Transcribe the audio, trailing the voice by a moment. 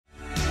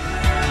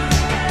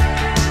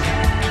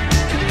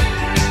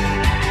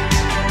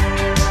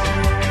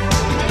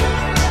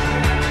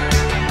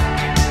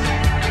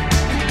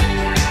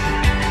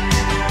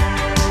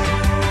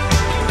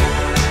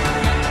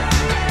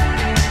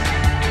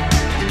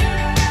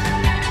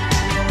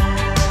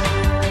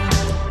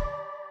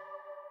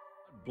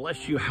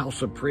Bless you,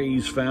 House of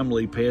Praise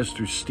family.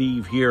 Pastor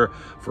Steve here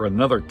for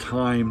another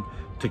time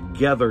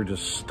together to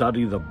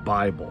study the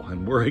Bible.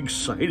 And we're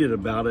excited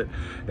about it.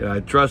 And I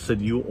trust that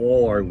you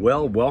all are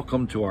well.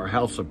 Welcome to our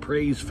House of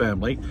Praise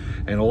family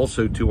and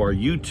also to our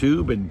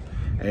YouTube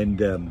and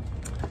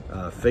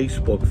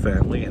Facebook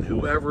family and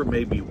whoever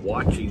may be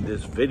watching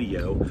this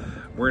video.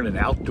 We're in an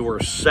outdoor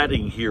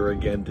setting here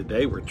again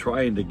today. We're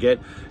trying to get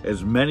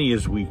as many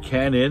as we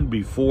can in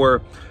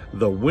before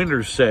the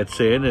winter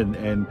sets in,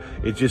 and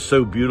it's just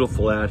so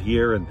beautiful out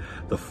here, and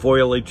the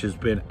foliage has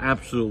been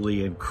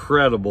absolutely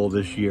incredible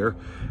this year,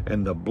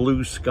 and the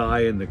blue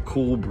sky and the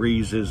cool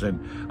breezes,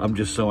 and I'm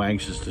just so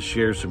anxious to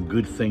share some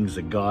good things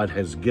that God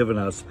has given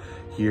us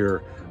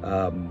here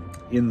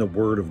in the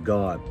Word of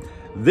God.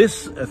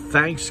 This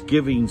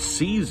Thanksgiving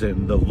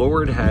season, the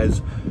Lord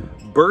has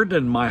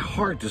burdened my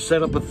heart to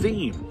set up a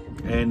theme,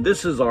 and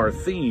this is our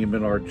theme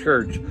in our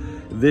church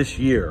this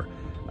year.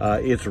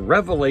 It's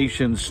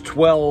Revelations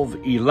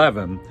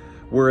 12:11,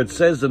 where it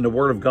says in the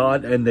Word of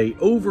God, and they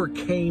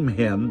overcame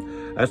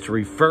him. That's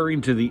referring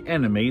to the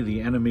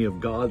enemy of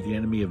God, the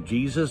enemy of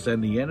Jesus,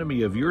 and the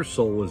enemy of your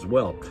soul as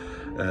well.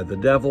 The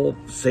devil,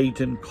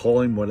 Satan,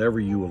 call him whatever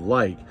you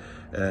like.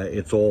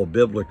 It's all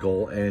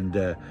biblical,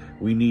 and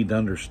we need to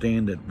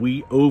understand that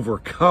we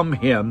overcome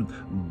him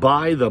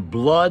by the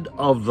blood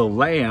of the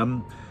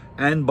Lamb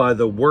and by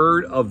the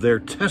word of their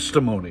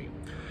testimony.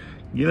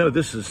 You know,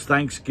 this is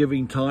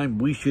Thanksgiving time.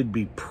 We should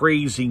be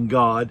praising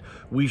God.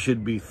 We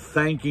should be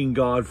thanking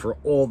God for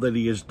all that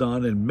he has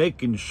done and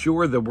making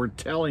sure that we're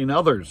telling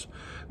others.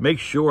 Make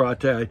sure, I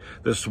tell you,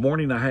 this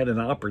morning I had an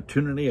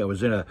opportunity. I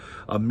was in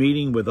a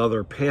meeting with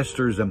other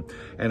pastors, and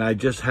I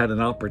just had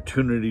an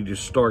opportunity to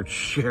start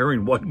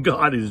sharing what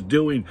God is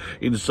doing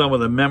in some of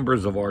the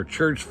members of our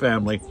church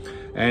family.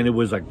 And it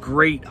was a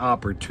great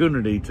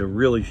opportunity to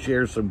really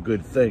share some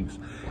good things.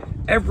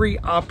 Every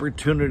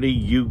opportunity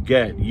you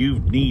get, you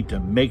need to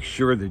make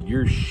sure that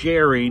you're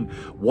sharing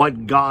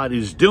what God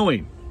is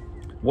doing,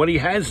 what he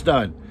has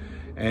done,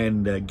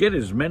 and get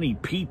as many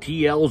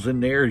PTLs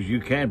in there as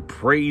you can.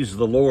 Praise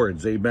the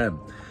Lord. Amen.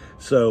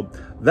 So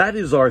that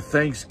is our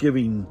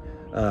Thanksgiving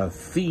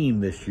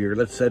theme this year.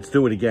 Let's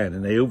do it again.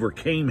 And they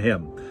overcame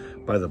him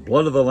by the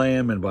blood of the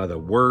Lamb and by the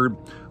word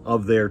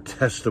of their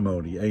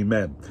testimony.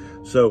 Amen.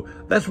 So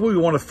that's what we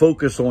want to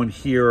focus on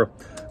here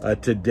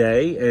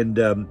today.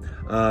 And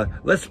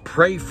let's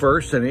pray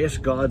first and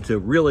ask God to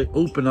really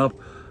open up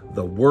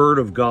the Word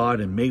of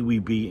God, and may we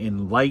be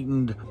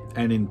enlightened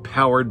and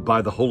empowered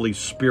by the Holy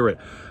Spirit.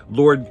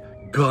 Lord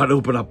God,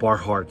 open up our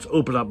hearts.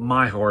 Open up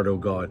my heart, oh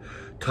God.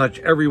 Touch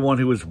everyone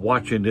who is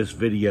watching this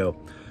video,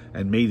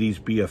 and may these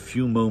be a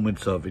few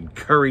moments of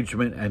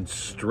encouragement and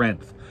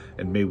strength,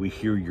 and may we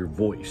hear your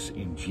voice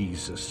in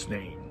Jesus'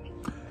 name.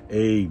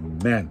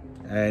 Amen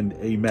and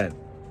amen.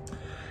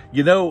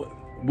 You know,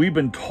 we've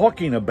been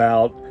talking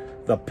about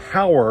the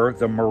power,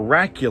 the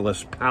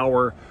miraculous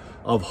power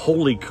of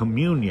Holy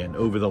Communion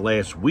over the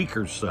last week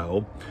or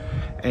so.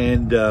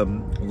 And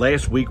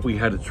last week we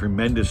had a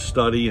tremendous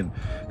study, and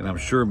I'm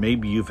sure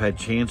maybe you've had a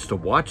chance to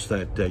watch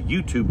that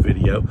YouTube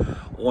video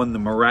on the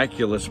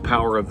miraculous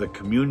power of the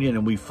communion.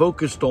 And we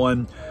focused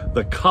on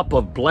the cup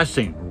of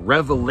blessing,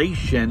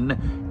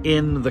 revelation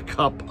in the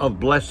cup of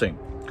blessing.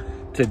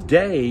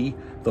 Today,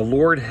 the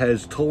Lord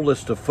has told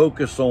us to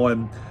focus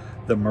on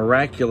the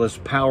miraculous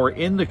power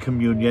in the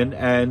communion,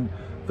 and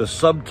the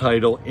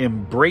subtitle,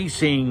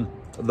 Embracing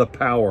the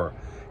Power.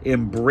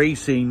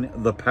 Embracing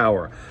the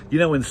power. You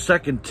know, in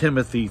 2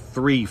 Timothy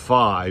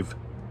 3:5,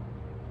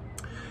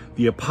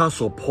 the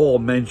Apostle Paul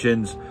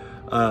mentions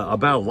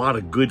about a lot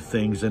of good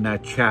things in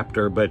that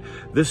chapter, but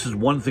this is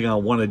one thing I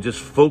want to just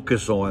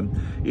focus on,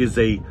 is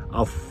a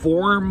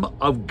form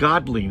of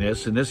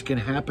godliness, and this can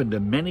happen to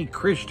many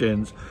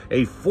Christians,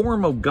 a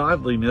form of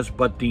godliness,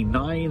 but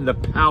denying the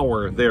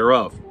power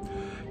thereof.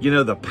 You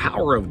know, the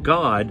power of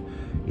God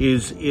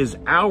is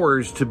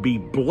ours to be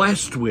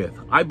blessed with.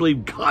 I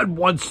believe God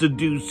wants to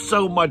do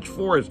so much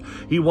for us.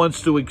 He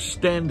wants to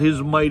extend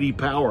his mighty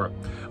power.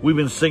 We've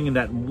been singing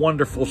that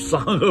wonderful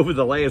song over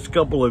the last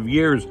couple of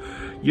years,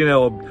 you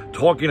know,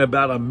 talking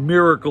about a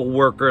miracle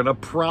worker and a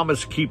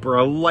promise keeper,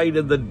 a light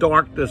in the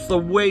darkness, the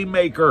way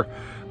maker.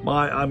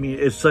 I mean,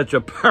 it's such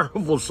a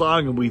powerful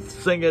song, and we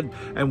sing it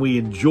and we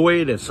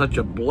enjoy it. It's such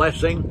a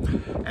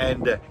blessing.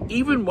 And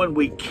even when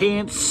we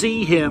can't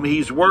see him,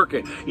 he's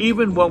working.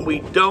 Even when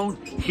we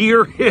don't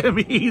hear him,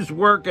 he's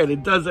working.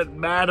 It doesn't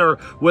matter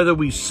whether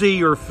we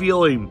see or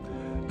feel him.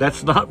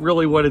 That's not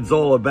really what it's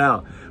all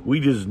about.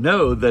 We just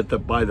know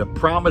that by the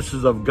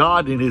promises of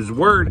God in his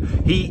word,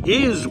 he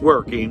is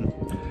working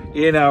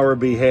in our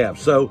behalf.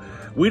 So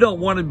we don't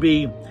want to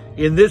be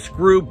in this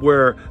group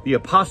where the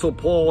Apostle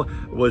Paul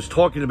was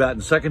talking about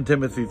in 2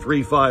 Timothy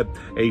 3:5,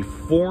 a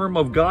form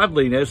of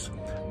godliness,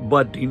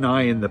 but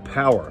denying the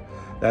power.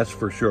 That's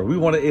for sure. We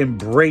want to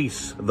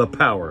embrace the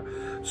power.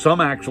 Some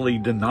actually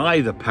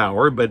deny the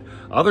power, but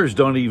others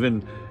don't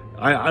even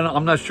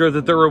I'm not sure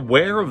that they're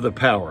aware of the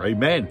power.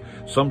 Amen.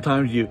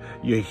 Sometimes you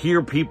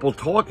hear people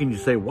talk and you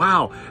say,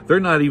 wow, they're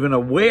not even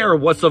aware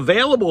of what's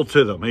available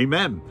to them.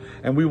 Amen.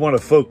 And we want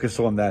to focus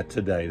on that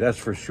today. That's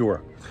for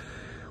sure.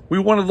 We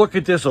want to look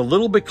at this a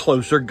little bit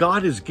closer.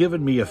 God has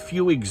given me a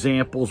few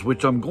examples,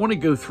 which I'm going to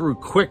go through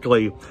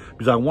quickly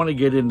because I want to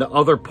get into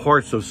other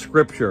parts of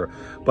Scripture.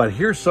 But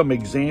here's some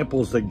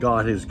examples that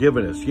God has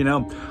given us. You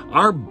know,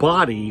 our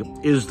body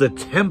is the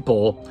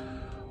temple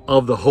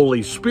of the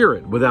Holy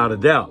Spirit, without a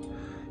doubt.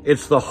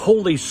 It's the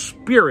Holy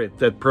Spirit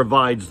that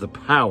provides the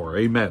power.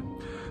 Amen.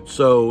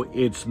 So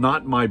it's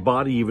not my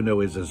body, even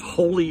though it's as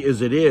holy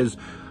as it is.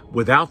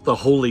 Without the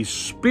Holy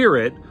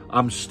Spirit,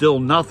 I'm still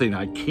nothing.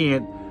 I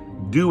can't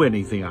do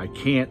anything. I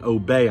can't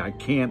obey. I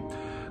can't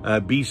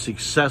be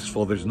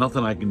successful. There's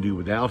nothing I can do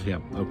without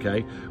him,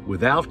 okay?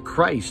 Without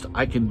Christ,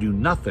 I can do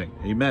nothing.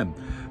 Amen.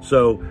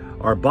 So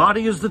our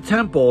body is the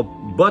temple,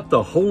 but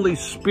the Holy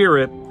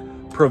Spirit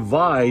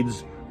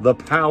provides the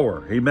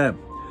power. Amen.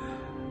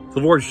 The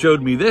Lord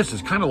showed me this.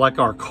 It's kind of like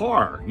our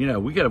car. You know,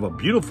 we can have a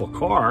beautiful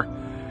car,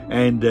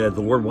 and the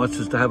Lord wants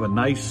us to have a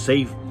nice,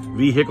 safe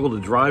vehicle to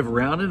drive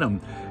around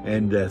in,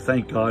 and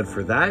thank God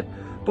for that.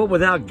 But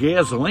without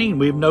gasoline,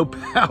 we have no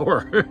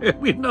power.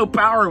 We have no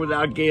power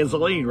without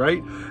gasoline,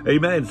 right?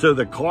 Amen. So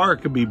the car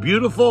can be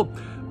beautiful,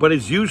 but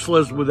it's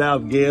useless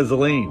without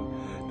gasoline.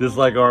 Just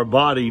like our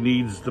body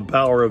needs the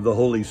power of the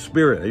Holy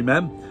Spirit.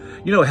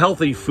 Amen. You know,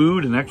 healthy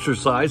food and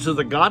exercise is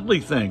a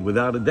godly thing,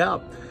 without a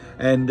doubt.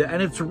 And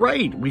it's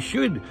right. We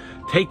should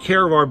take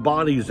care of our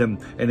bodies, and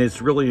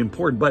it's really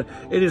important. But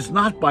it is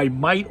not by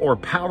might or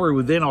power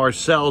within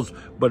ourselves,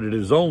 but it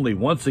is only,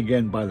 once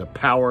again, by the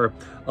power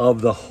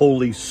of the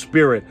Holy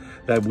Spirit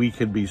that we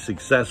can be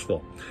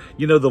successful.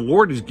 You know, the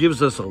Lord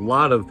gives us a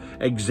lot of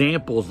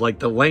examples, like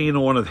the laying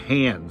on of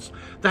hands.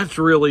 That's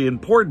really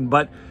important.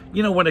 But,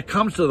 you know, when it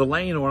comes to the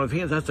laying on of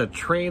hands, that's a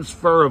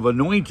transfer of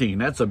anointing.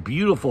 That's a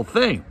beautiful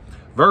thing.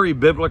 Very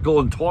biblical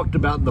and talked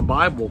about in the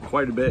Bible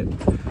quite a bit.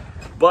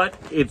 But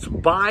it's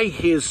by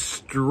his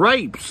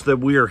stripes that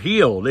we are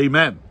healed.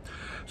 Amen.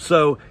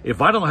 So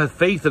if I don't have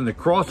faith in the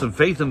cross and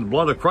faith in the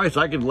blood of Christ,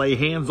 I can lay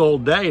hands all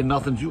day and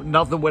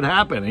nothing would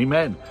happen.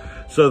 Amen.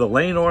 So the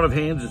laying on of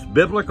hands is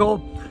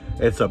biblical.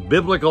 It's a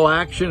biblical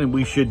action, and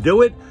we should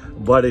do it.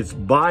 But it's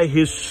by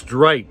his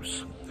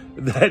stripes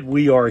that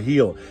we are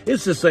healed.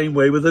 It's the same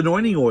way with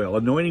anointing oil.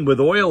 Anointing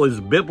with oil is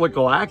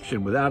biblical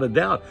action, without a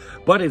doubt.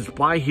 But it's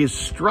by his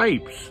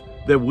stripes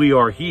that we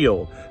are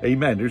healed.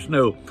 Amen. There's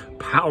no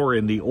power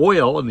in the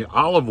oil and the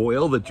olive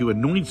oil that you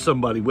anoint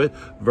somebody with.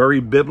 Very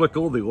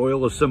biblical. The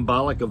oil is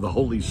symbolic of the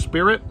Holy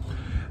Spirit,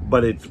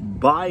 but it's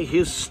by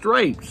his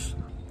stripes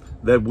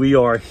that we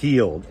are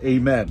healed.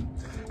 Amen.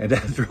 And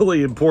that's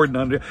really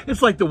important.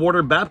 It's like the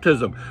water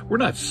baptism. We're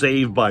not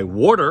saved by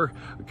water.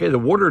 Okay, the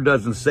water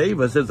doesn't save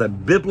us. It's a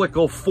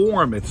biblical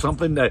form. It's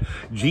something that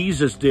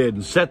Jesus did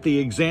and set the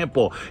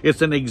example.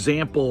 It's an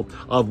example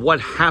of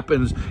what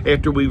happens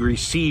after we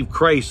receive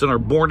Christ and are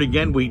born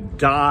again. We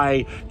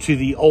die to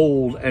the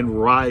old and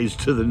rise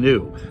to the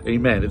new.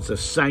 Amen. It's a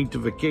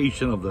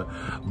sanctification of the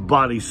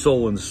body,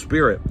 soul, and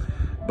spirit.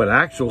 But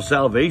actual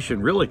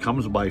salvation really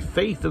comes by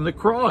faith in the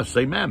cross.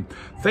 Amen.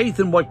 Faith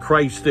in what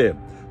Christ did.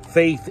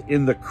 Faith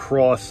in the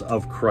cross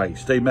of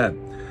Christ. Amen.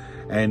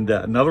 And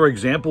another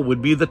example would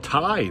be the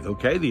tithe.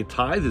 Okay, the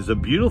tithe is a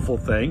beautiful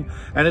thing,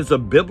 and it's a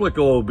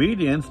biblical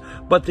obedience,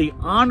 but the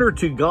honor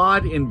to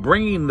God in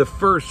bringing the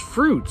first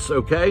fruits,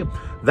 okay,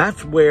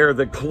 that's where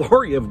the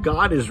glory of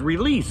God is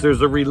released.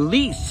 There's a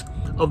release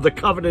of the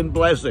covenant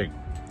blessing.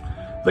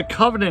 The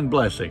covenant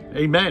blessing.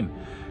 Amen.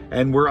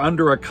 And we're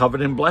under a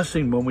covenant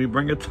blessing when we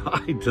bring a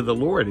tithe to the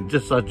Lord. It's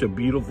just such a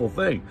beautiful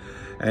thing.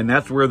 And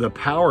that's where the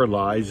power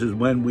lies, is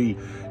when we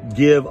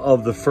give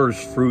of the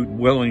first fruit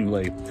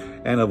willingly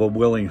and of a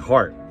willing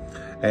heart.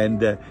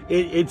 And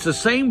it's the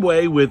same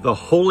way with the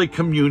Holy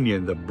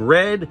Communion. The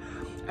bread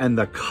and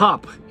the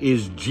cup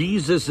is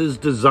Jesus's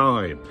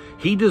design.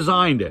 He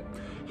designed it.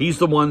 He's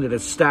the one that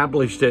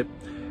established it.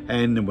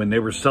 And when they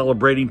were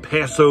celebrating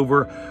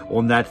Passover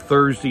on that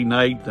Thursday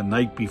night, the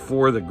night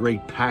before the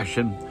great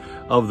passion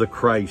of the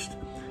Christ,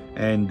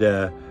 and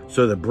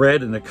so the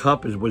bread and the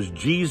cup was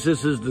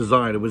Jesus's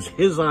design. It was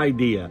his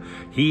idea.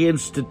 He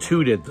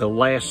instituted the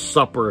Last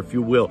Supper, if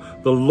you will,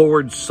 the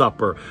Lord's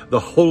Supper, the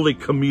Holy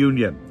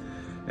Communion.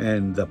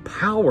 And the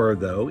power,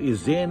 though,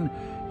 is in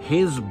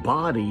his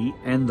body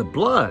and the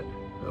blood,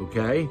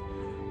 okay?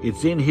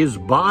 It's in his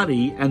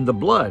body and the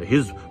blood,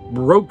 his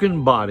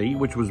broken body,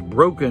 which was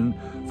broken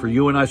for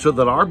you and I so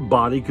that our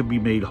body could be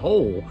made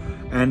whole,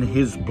 and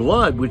his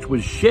blood, which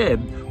was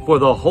shed for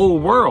the whole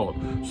world,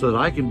 so that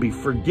I can be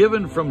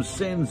forgiven from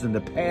sins in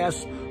the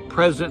past,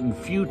 present, and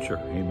future.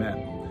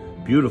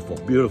 Amen. Beautiful,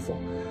 beautiful.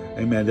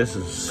 Amen. This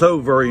is so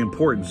very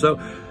important. So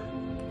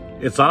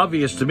it's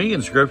obvious to me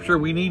in Scripture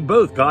we need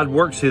both. God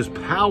works his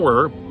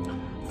power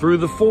through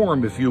the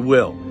form, if you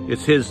will.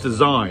 It's his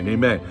design.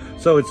 Amen.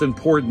 So it's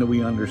important that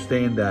we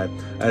understand that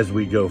as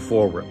we go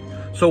forward.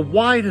 So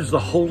why does the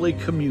Holy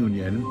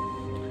Communion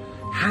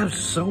have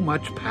so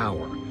much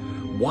power?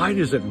 Why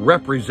does it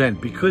represent?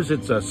 Because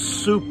it's a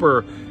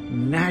super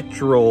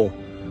supernatural.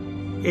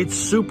 It's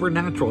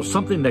supernatural,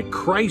 something that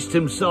Christ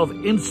himself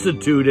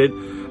instituted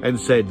and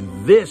said,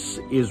 this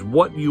is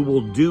what you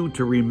will do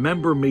to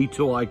remember me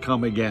till I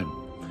come again.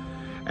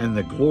 And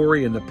the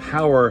glory and the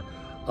power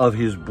of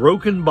his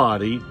broken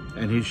body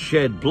and his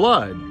shed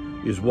blood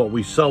is what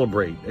we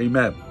celebrate.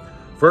 Amen.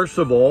 First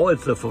of all,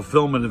 it's the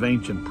fulfillment of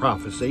ancient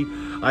prophecy.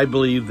 I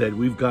believe that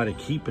we've got to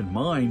keep in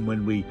mind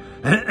when we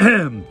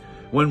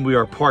when we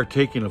are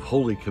partaking of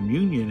Holy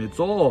Communion, it's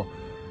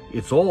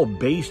all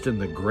based in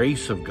the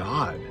grace of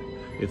God.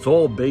 It's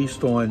all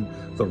based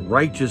on the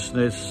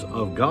righteousness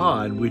of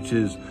God, which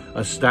is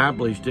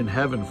established in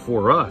heaven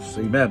for us.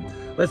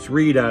 Amen. Let's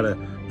read out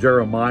of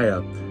Jeremiah,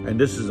 and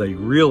this is a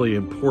really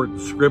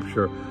important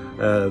scripture.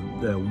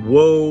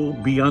 Woe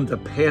be unto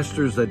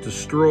pastors that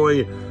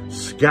destroy,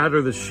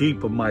 scatter the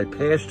sheep of my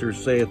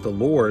pastures, saith the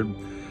Lord.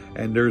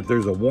 And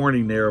there's a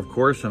warning there, of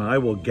course. And I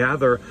will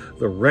gather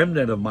the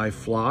remnant of my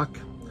flock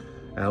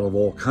out of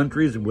all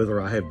countries and whither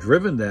I have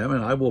driven them,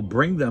 and I will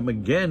bring them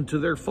again to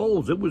their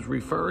folds. It was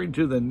referring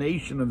to the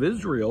nation of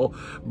Israel,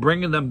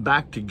 bringing them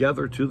back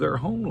together to their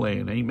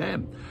homeland.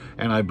 Amen.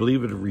 And I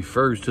believe it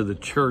refers to the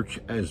church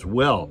as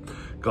well.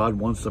 God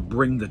wants to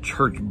bring the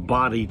church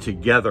body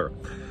together.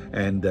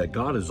 And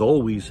God has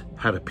always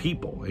had a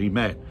people.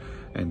 Amen.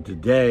 And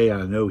today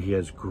I know he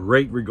has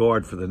great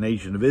regard for the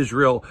nation of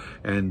Israel,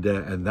 and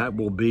that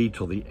will be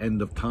till the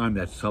end of time.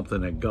 That's something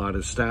that God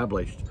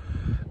established.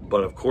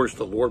 But of course,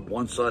 the Lord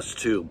wants us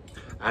to,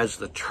 as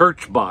the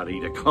church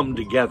body, to come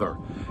together.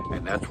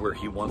 And that's where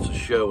he wants to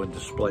show and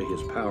display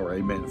his power.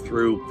 Amen.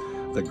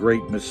 Through the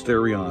great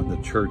mysterion,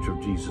 the church of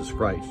Jesus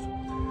Christ.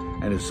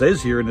 And it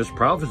says here in this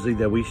prophecy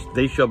that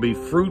they shall be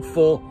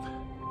fruitful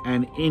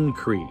and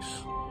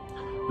increase.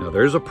 Now,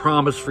 there's a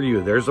promise for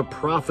you. There's a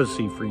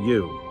prophecy for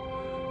you.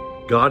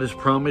 God is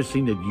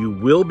promising that you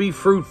will be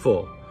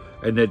fruitful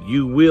and that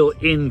you will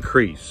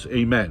increase.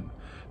 Amen.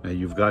 Now,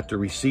 you've got to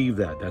receive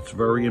that. That's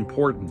very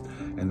important.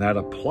 And that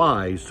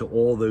applies to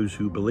all those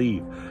who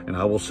believe. And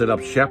I will set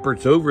up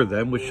shepherds over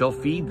them, which shall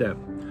feed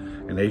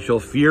them. And they shall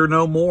fear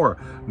no more,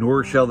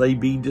 nor shall they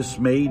be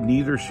dismayed,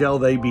 neither shall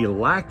they be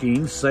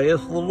lacking,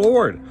 saith the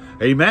Lord.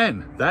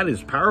 Amen. That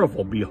is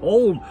powerful.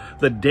 Behold,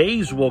 the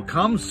days will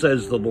come,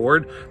 says the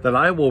Lord, that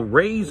I will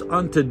raise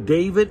unto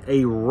David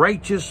a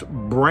righteous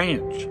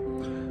branch.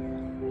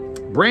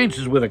 Branch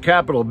is with a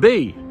capital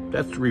B.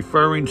 That's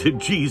referring to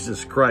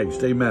Jesus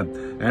Christ.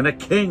 Amen. And a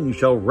king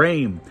shall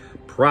reign,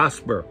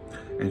 prosper,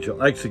 and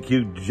shall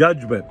execute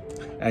judgment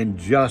and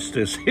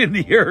justice in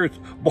the earth.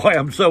 Boy,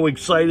 I'm so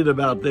excited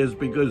about this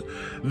because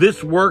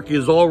this work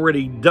is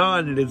already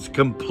done and it's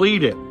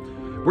completed.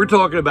 We're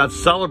talking about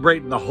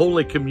celebrating the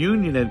Holy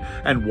Communion.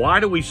 And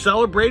why do we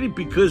celebrate it?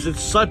 Because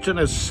it's such an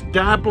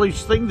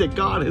established thing that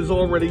God has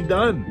already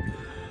done.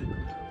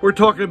 We're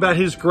talking about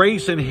his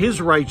grace and his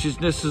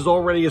righteousness is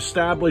already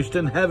established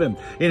in heaven.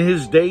 In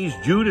his days,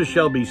 Judah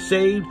shall be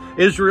saved,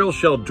 Israel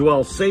shall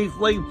dwell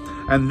safely,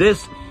 and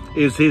this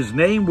is his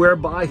name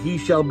whereby he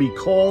shall be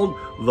called.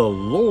 The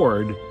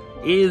Lord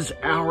is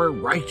our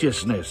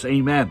righteousness.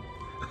 Amen.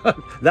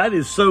 That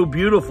is so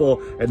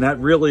beautiful, and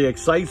that really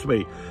excites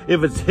me.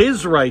 If it's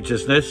his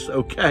righteousness,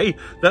 okay,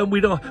 then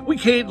we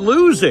can't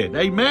lose it.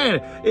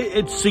 Amen.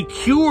 It's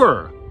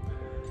secure.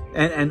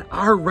 And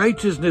our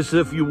righteousness,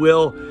 if you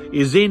will,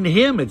 is in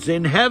him. It's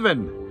in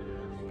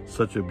heaven.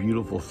 Such a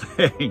beautiful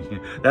thing.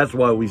 That's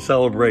why we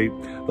celebrate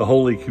the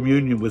Holy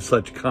Communion with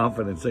such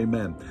confidence.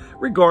 Amen.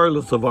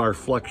 Regardless of our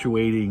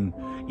fluctuating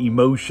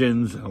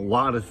emotions, a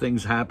lot of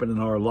things happen in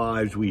our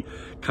lives. We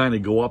kind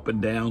of go up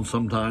and down,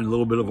 sometimes a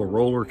little bit of a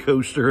roller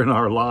coaster in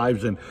our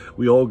lives, and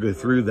we all go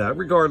through that,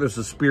 regardless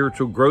of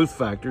spiritual growth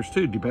factors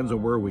too. Depends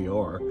on where we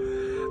are.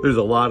 There's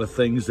a lot of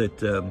things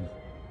that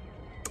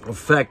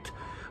affect,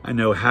 I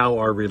know, how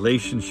our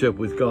relationship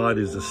with God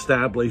is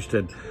established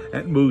and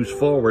moves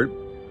forward.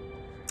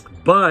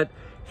 But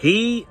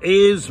he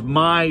is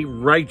my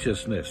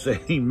righteousness.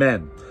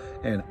 Amen.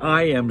 And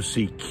I am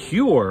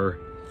secure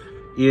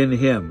in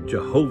him.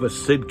 Jehovah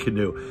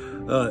Sidkenu.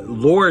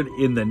 Lord,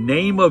 in the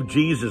name of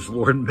Jesus,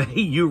 Lord, may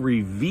you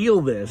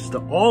reveal this to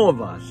all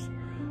of us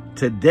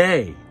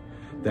today,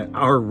 that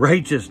our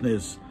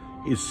righteousness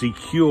is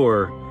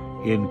secure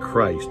in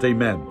Christ.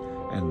 Amen.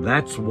 And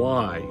that's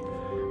why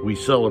we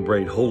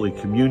celebrate Holy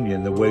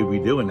Communion the way we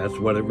do, and that's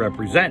what it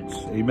represents.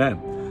 Amen.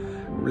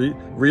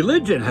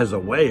 Religion has a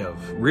way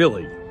of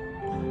really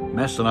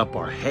messing up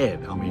our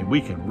head. I mean,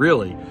 we can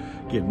really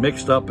get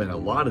mixed up in a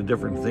lot of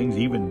different things,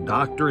 even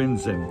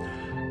doctrines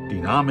and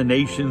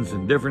denominations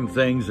and different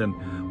things.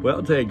 And, well,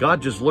 I'll tell you,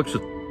 God just looks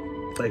at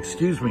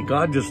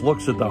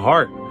the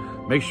heart.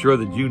 Make sure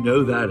that you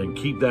know that and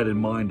keep that in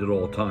mind at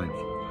all times.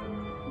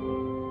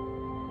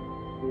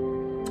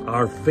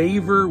 Our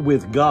favor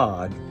with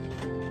God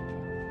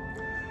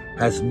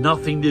has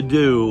nothing to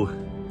do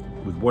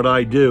with what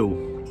I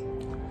do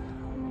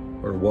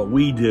or what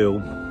we do.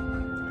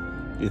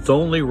 It's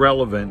only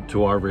relevant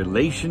to our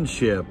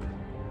relationship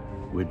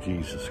with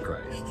Jesus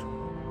Christ.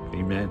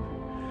 Amen.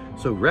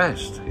 So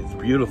rest. It's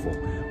beautiful.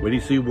 Wait do you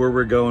see where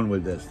we're going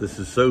with this? This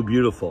is so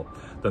beautiful.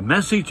 The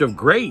message of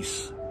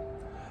grace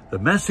The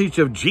message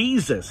of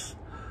Jesus,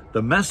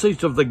 the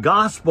message of the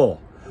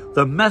gospel,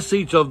 the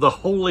message of the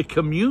Holy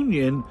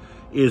Communion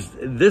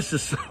this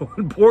is so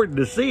important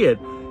to see it,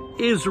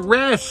 is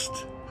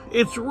rest.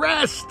 It's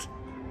rest.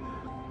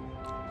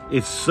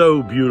 It's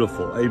so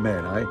beautiful.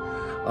 Amen.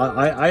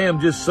 I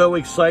am just so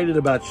excited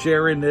about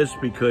sharing this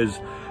because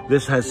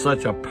this has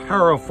such a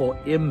powerful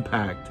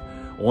impact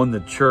on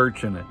the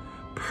church and a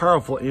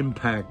powerful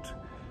impact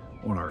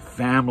on our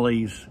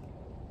families,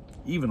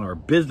 even our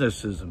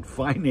businesses and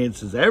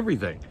finances,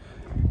 everything.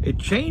 It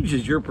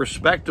changes your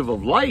perspective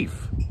of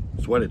life.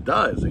 That's what it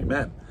does.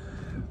 Amen.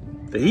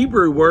 The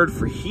Hebrew word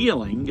for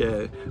healing,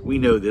 we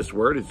know this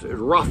word, it's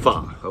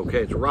rapha,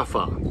 okay, it's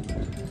rapha,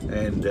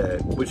 and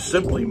which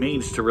simply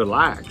means to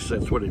relax.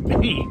 That's what it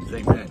means,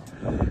 amen.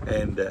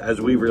 And as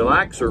we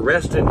relax or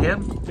rest in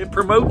Him, it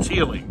promotes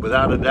healing,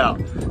 without a doubt,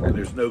 and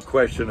there's no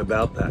question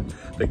about that.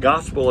 The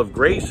gospel of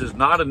grace is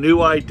not a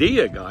new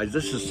idea, guys.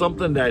 This is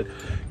something that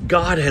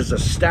God has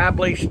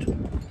established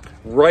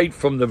right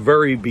from the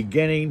very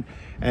beginning,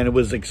 and it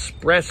was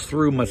expressed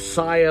through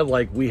Messiah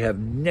like we have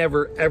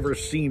never, ever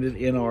seen it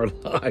in our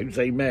lives.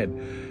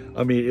 Amen.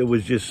 I mean, it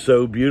was just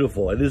so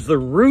beautiful. It is the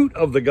root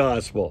of the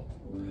gospel.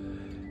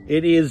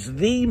 It is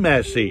the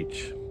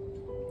message.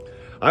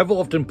 I've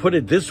often put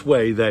it this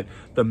way, that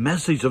the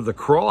message of the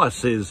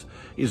cross is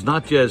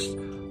not just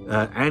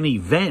an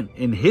event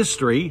in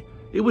history.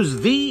 It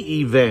was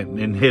the event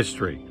in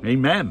history.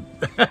 Amen.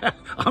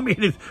 I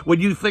mean,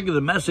 when you think of the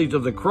message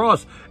of the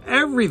cross,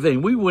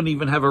 everything, we wouldn't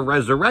even have a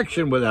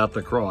resurrection without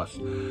the cross.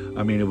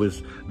 I mean, it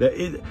was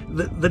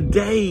the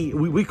day,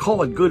 we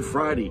call it Good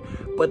Friday,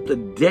 but the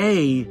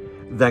day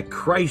that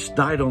Christ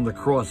died on the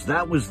cross,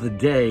 that was the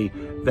day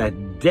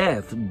that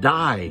death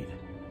died.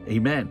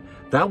 Amen.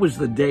 That was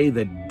the day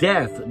that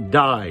death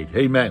died.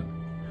 Amen.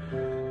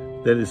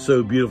 That is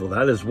so beautiful.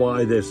 That is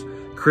why this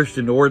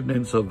Christian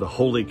ordinance of the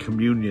Holy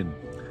Communion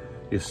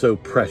is so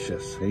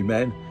precious.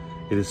 Amen.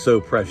 It is so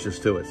precious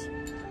to us.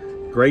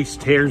 Grace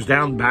tears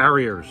down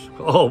barriers.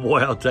 Oh boy,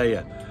 I'll tell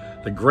you,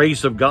 the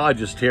grace of God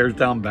just tears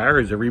down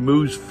barriers. It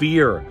removes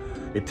fear.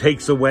 It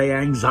takes away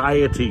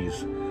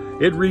anxieties.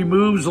 It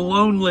removes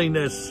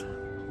loneliness.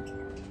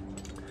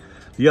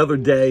 The other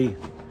day,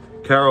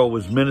 Carol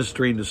was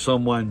ministering to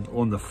someone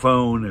on the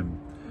phone,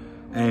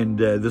 and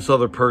this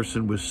other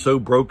person was so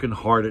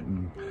brokenhearted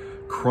and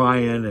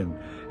crying,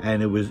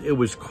 and it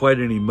was quite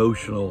an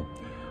emotional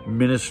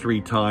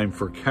ministry time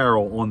for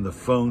Carol on the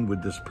phone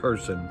with this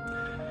person.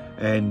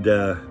 And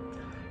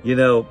you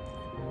know,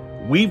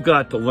 we've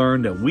got to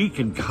learn that we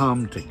can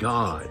come to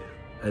God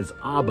as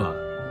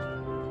Abba.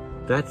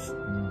 That's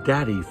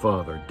Daddy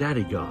Father,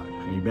 Daddy God.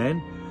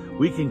 Amen.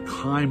 We can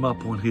climb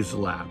up on His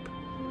lap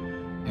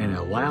and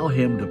allow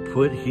Him to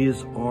put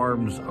His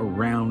arms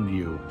around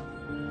you.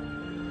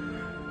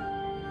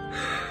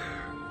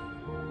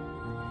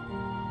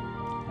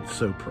 It's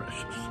so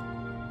precious.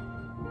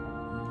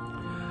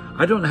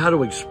 I don't know how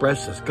to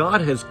express this.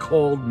 God has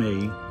called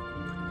me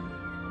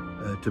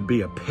to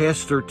be a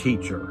pastor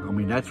teacher. I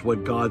mean, that's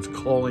what God's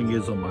calling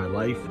is on my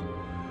life.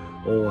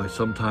 Oh,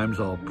 sometimes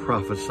I'll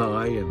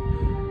prophesy,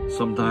 and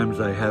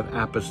sometimes I have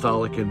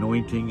apostolic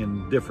anointing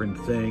and different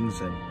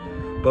things.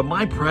 But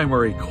my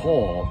primary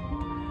call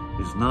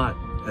is not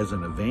as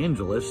an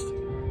evangelist,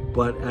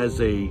 but as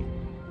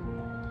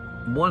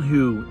one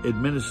who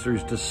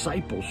administers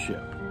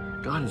discipleship.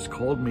 God has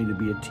called me to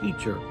be a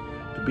teacher,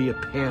 to be a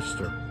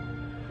pastor,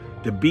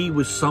 to be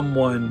with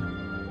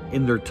someone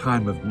in their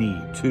time of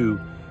need, to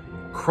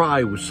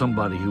cry with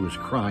somebody who is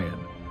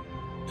crying,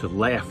 to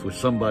laugh with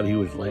somebody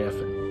who is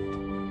laughing.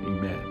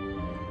 Amen.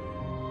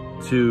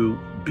 To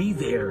be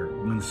there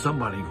when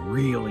somebody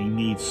really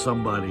needs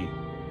somebody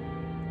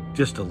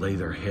just to lay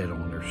their head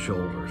on their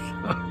shoulders.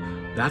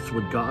 That's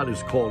what God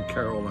has called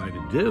Carol and I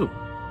to do.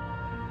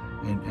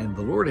 And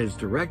the Lord has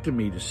directed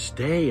me to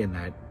stay in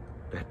that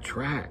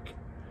track,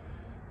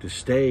 to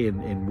stay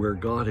in where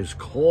God has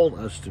called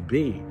us to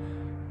be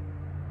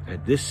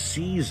at this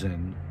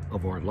season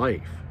of our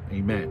life.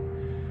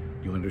 Amen.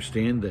 You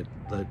understand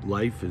that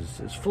life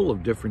is full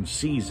of different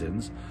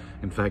seasons.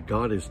 In fact,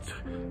 God has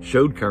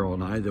showed Carol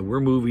and I that we're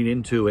moving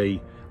into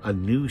a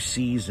new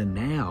season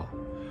now.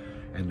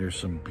 And there's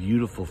some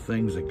beautiful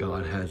things that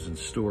God has in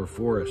store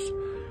for us.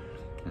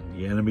 And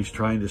the enemy's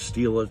trying to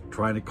steal it,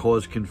 trying to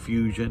cause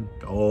confusion.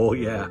 Oh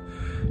yeah,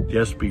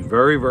 just be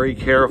very, very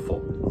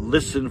careful.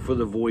 Listen for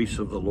the voice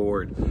of the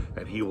Lord,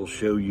 and He will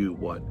show you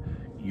what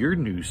your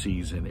new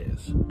season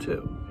is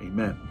too.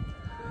 Amen.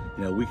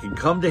 You know, we can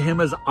come to Him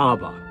as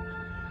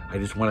Abba. I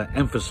just want to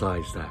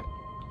emphasize that.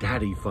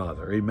 Daddy,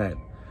 Father. Amen.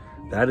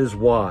 That is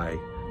why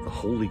the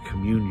Holy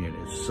Communion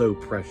is so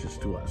precious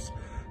to us,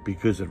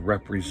 because it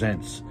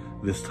represents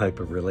this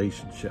type of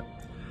relationship.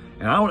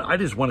 And I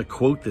just want to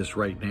quote this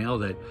right now,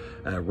 that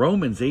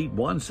Romans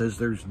 8:1 says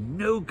there's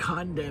no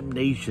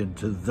condemnation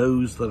to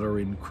those that are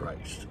in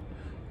Christ.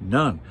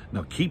 None.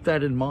 Now keep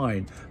that in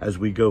mind as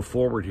we go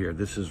forward here.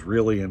 This is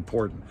really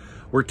important.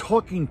 We're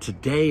talking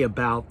today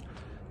about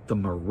the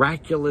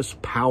miraculous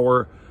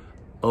power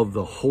of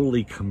the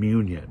Holy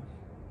Communion.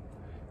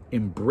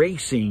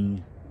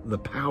 Embracing the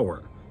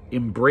power,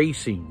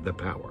 embracing the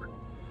power.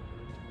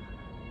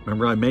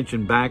 Remember I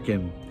mentioned back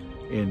in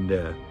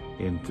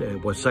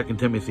 2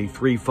 Timothy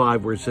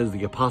 3:5, where it says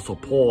the Apostle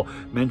Paul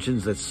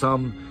mentions that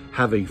some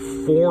have a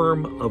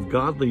form of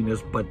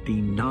godliness but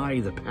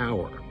deny the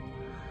power.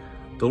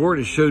 The Lord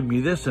has showed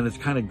me this, and it's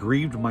kind of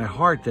grieved my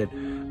heart that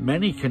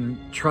many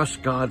can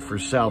trust God for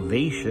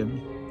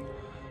salvation,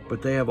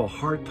 but they have a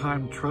hard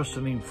time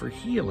trusting Him for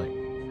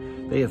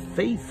healing. They have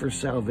faith for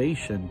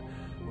salvation,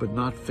 but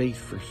not faith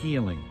for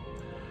healing.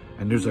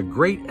 And there's a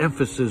great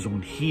emphasis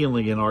on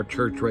healing in our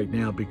church right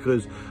now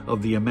because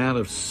of the amount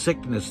of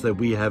sickness that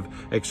we have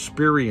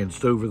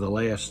experienced over the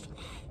last,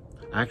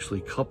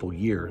 actually, couple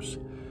years,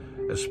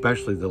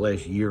 especially the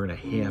last year and a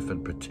half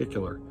in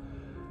particular.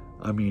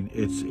 I mean,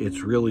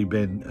 it's really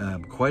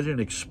been quite an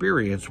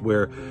experience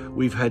where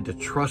we've had to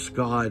trust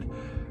God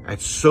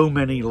at so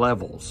many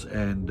levels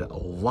and a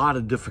lot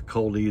of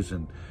difficulties,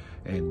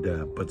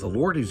 but the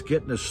Lord is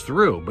getting us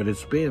through. But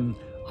it's been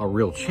a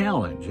real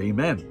challenge.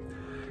 Amen.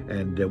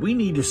 And we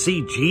need to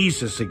see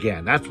Jesus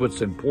again. That's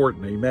what's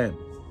important. Amen.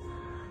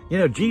 You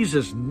know,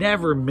 Jesus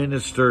never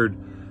ministered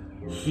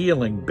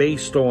healing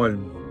based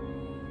on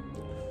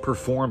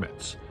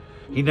performance.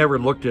 He never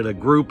looked at a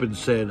group and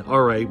said,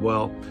 all right,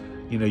 well,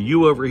 you know,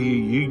 you over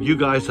here, you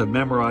guys have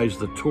memorized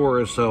the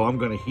Torah, so I'm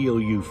going to heal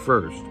you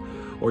first.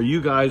 Or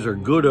you guys are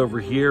good over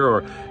here,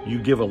 or you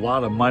give a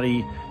lot of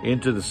money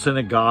into the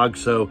synagogue,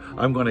 so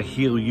I'm going to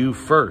heal you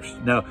first.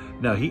 Now,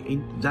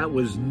 that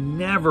was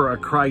never a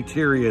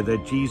criteria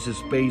that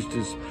Jesus based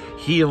his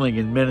healing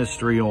and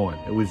ministry on.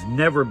 It was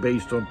never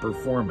based on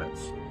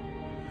performance.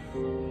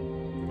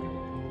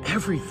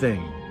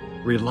 Everything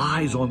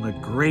relies on the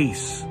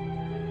grace,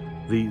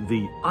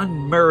 the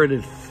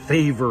unmerited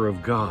favor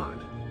of God.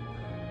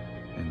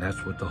 And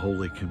that's what the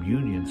Holy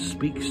Communion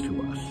speaks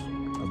to us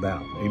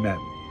about. Amen.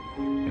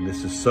 And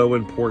this is so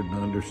important to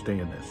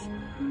understand this.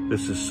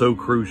 This is so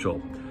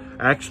crucial.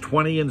 Acts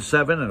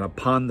 20:7, and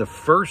upon the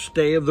first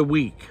day of the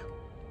week,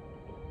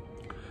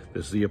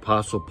 this is the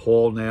Apostle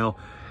Paul now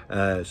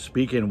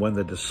speaking, when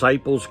the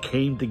disciples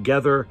came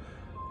together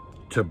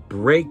to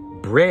break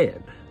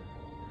bread.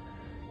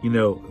 You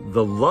know,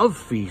 the love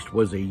feast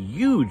was a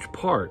huge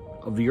part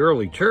of the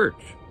early church.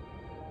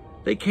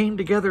 They came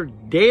together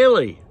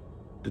daily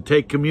to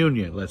take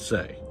communion, let's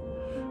say.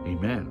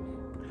 Amen.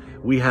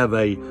 We have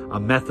a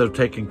method of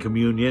taking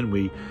communion.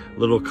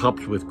 Little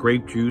cups with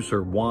grape juice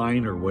or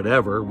wine or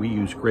whatever. We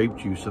use grape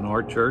juice in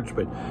our church,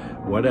 but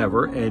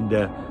whatever. And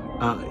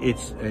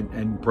it's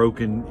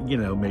broken, you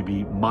know,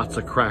 maybe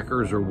matzah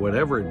crackers or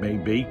whatever it may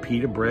be,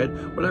 pita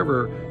bread,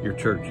 whatever your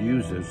church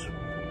uses.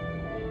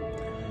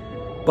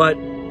 But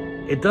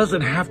it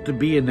doesn't have to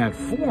be in that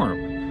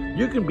form.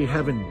 You can be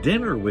having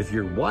dinner with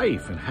your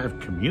wife and have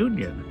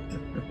communion.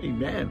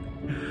 Amen.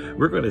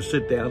 We're going to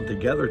sit down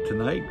together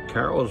tonight.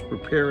 Carol's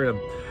preparing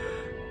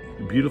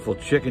a beautiful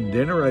chicken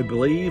dinner, I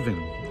believe,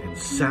 and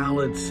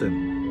salads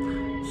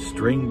and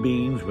string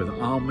beans with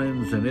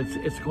almonds, and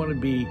it's going to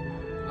be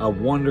a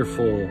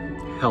wonderful,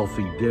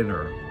 healthy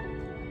dinner.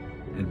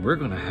 And we're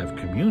going to have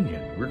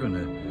communion. We're going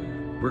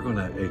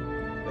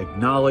to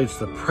acknowledge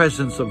the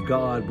presence of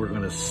God. We're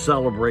going to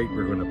celebrate.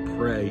 We're going to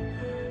pray.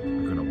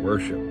 We're going to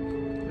worship.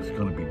 It's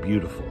going to be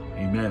beautiful.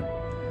 Amen.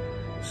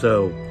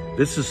 So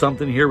this is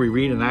something here we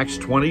read in Acts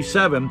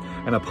 27,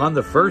 and upon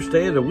the first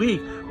day of the week,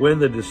 when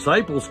the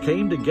disciples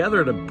came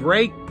together to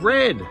break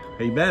bread,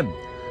 amen,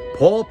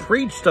 Paul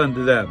preached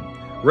unto them,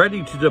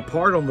 ready to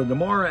depart on the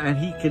morrow, and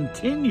he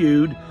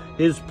continued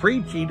his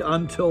preaching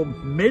until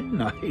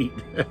midnight.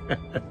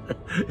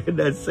 In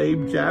that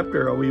same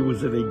chapter, it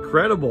was an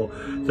incredible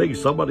thing.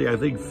 Somebody, I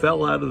think,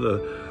 fell out of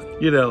the,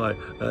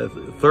 a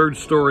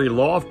third-story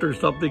loft or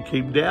something,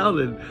 came down,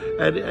 and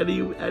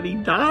he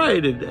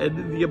died.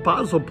 And the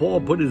Apostle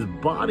Paul put his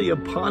body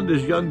upon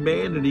this young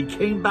man, and he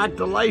came back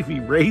to life. He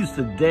raised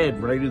the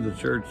dead right in the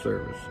church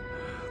service.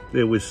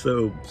 It was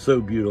so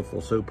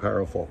beautiful, so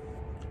powerful.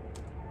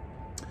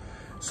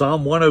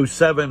 Psalm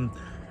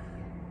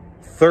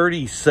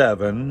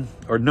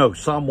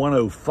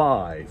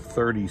 105,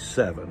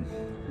 37.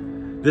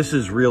 This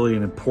is really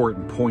an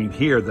important point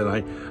here that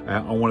I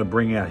want to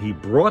bring out. He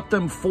brought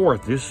them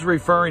forth. This is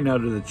referring now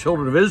to the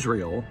children of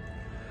Israel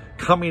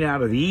coming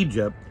out of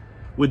Egypt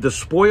with the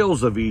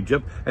spoils of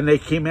Egypt, and they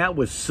came out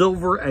with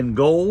silver and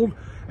gold.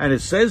 And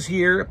it says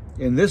here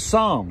in this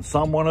Psalm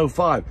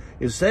 105,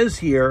 it says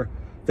here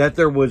that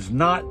there was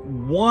not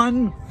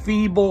one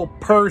feeble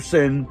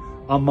person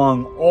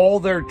among all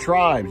their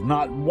tribes.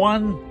 Not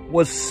one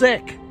was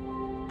sick.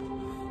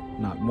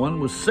 Not one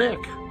was sick.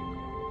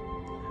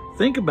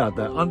 Think about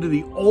that. Under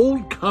the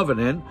old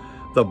covenant,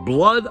 the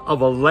blood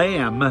of a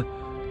lamb,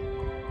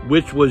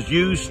 which was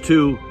used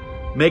to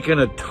make an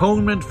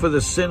atonement for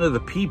the sin of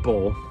the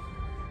people,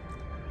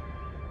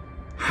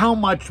 how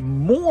much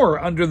more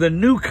under the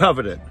new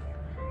covenant,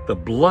 the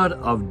blood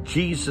of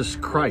Jesus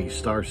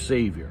Christ, our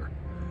Savior,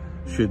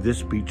 should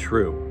this be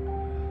true?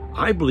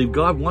 I believe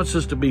God wants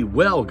us to be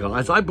well,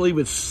 guys. I believe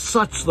it's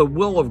such the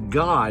will of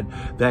God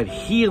that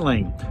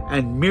healing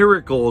and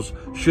miracles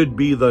should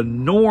be the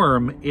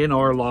norm in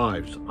our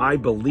lives. I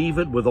believe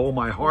it with all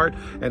my heart,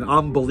 and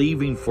I'm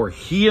believing for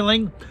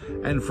healing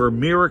and for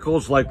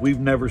miracles like we've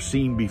never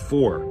seen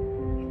before.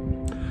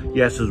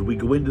 Yes, as we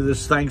go into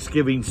this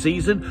Thanksgiving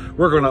season,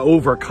 we're going to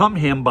overcome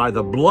him by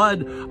the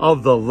blood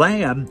of the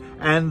Lamb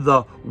and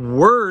the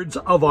words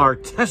of our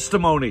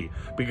testimony,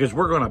 because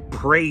we're going to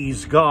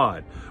praise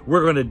God.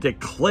 We're going to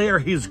declare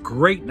his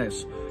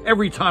greatness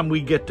every time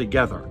we get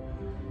together.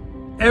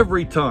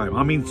 Every time.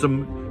 I mean,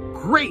 some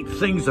great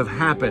things have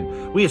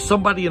happened. We have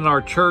somebody in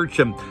our church,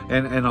 and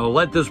I'll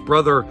let this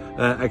brother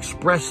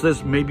express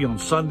this maybe on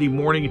Sunday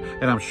morning,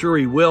 and I'm sure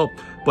he will.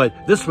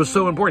 But this was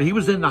so important. He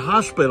was in the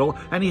hospital,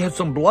 and he had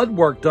some blood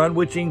work done,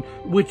 which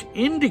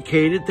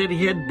indicated that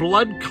he had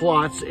blood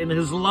clots in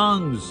his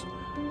lungs.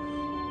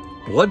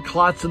 Blood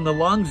clots in the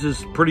lungs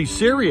is pretty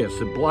serious.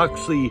 It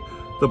blocks the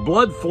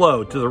blood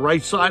flow to the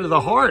right side of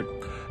the heart.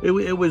 It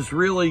was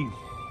really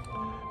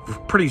a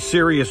pretty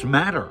serious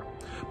matter.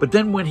 But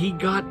then when he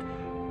got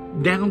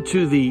down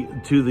to the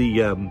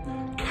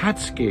CAT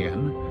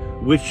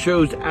scan, which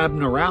shows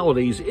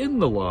abnormalities in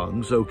the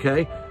lungs,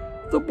 okay,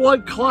 the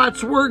blood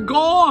clots were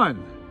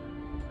gone.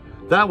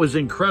 That was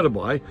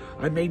incredible. I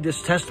made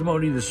this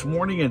testimony this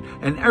morning,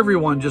 and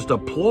everyone just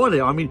applauded.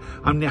 I mean,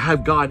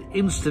 have God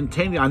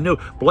instantaneously. I know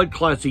blood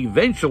clots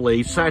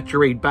eventually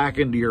saturate back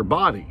into your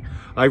body.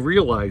 I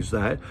realize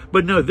that.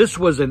 But no, this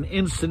was an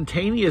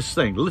instantaneous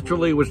thing.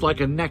 Literally, it was like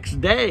a next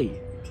day.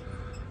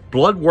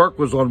 Blood work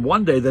was on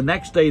one day. The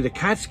next day, the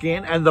CAT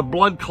scan, and the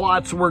blood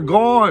clots were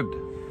gone.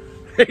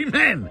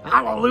 Amen.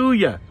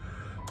 Hallelujah.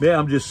 Man,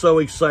 I'm just so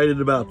excited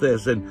about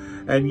this.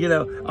 And you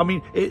know, I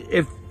mean,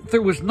 if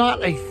there was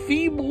not a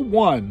feeble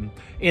one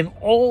in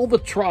all the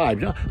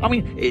tribes. I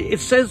mean, it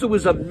says there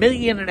was 1.5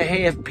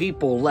 million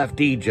people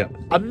left Egypt.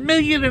 1.5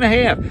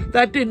 million.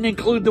 That didn't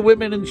include the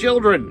women and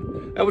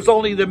children. That was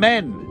only the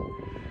men.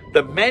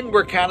 The men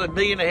were counted 1.5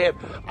 million.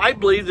 I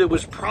believe there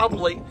was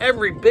probably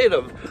every bit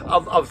of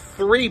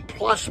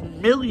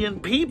 3+ million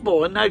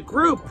people in that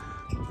group.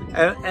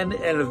 And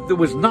if there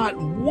was not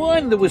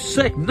one that was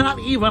sick, not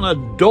even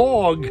a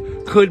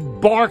dog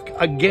could bark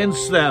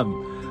against them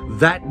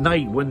that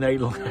night when they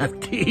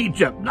left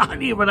Egypt.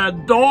 Not even a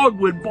dog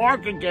would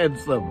bark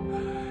against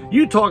them.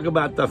 You talk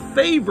about the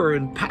favor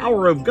and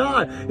power of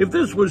God. If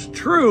this was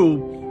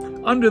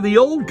true under the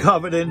old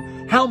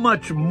covenant, how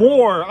much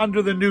more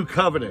under the new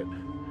covenant?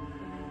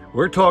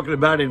 We're talking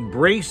about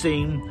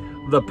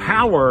embracing the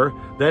power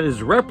that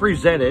is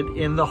represented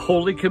in the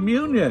Holy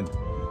Communion.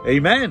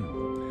 Amen.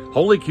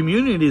 Holy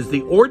Communion is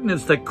the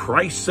ordinance that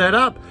Christ set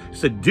up. He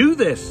said, do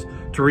this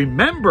to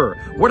remember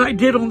what I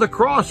did on the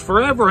cross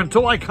forever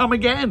until I come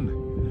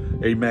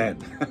again. Amen.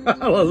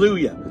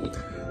 Hallelujah.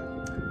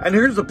 And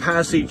here's a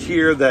passage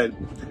here that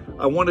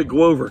I want to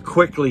go over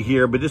quickly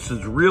here, but this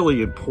is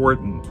really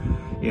important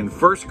in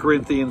 1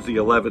 Corinthians, the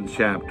 11th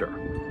chapter.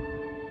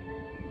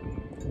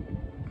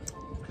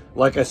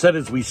 Like I said,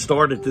 as we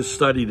started this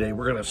study today,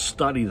 we're going to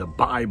study the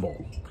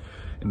Bible.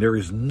 And there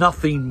is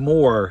nothing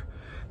more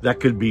that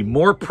could be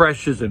more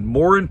precious and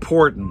more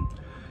important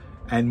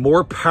and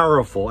more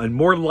powerful and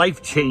more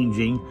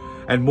life-changing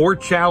and more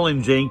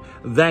challenging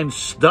than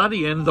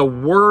studying the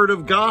Word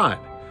of God.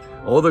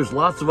 Oh, there's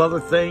lots of other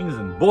things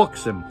and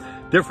books and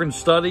different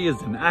studies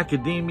and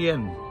academia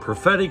and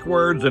prophetic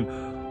words, and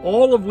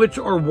all of which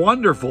are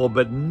wonderful,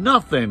 but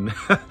nothing,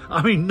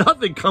 I mean,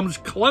 nothing comes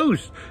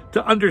close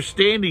to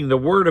understanding the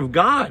Word of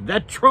God.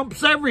 That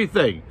trumps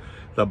everything.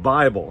 The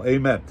Bible.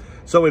 Amen.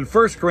 So in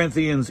 1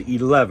 Corinthians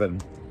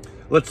 11,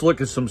 let's look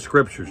at some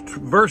scriptures.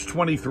 Verse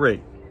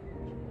 23.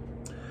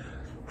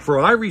 For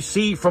I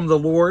received from the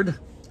Lord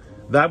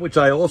that which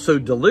I also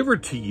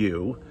delivered to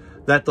you,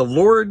 that the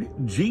Lord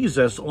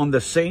Jesus, on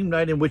the same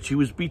night in which he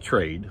was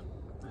betrayed,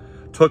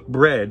 took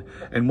bread,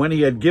 and when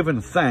he had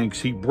given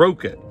thanks, he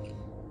broke it,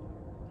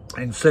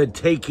 and said,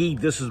 take,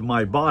 eat, this is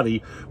my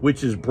body,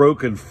 which is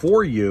broken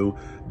for you.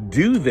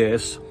 Do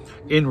this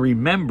in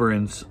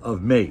remembrance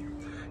of me.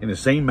 In the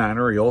same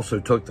manner, he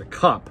also took the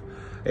cup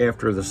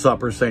after the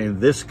supper, saying,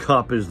 this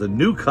cup is the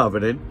new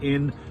covenant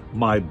in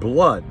my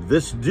blood.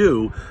 This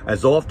do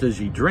as oft as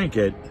ye drink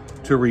it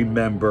to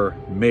remember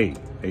me.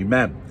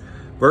 Amen.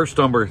 Verse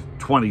number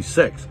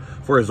 26.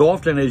 For as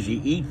often as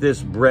ye eat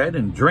this bread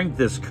and drink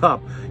this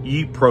cup,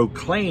 ye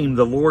proclaim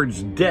the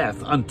Lord's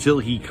death until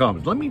he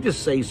comes. Let me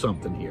just say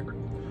something here.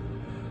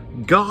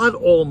 God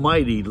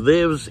Almighty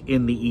lives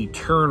in the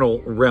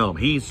eternal realm.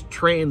 He's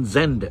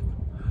transcendent.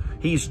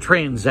 He's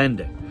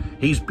transcendent.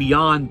 He's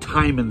beyond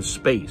time and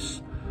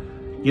space.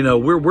 You know,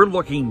 we're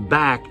looking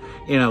back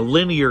in a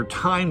linear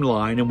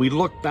timeline, and we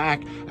look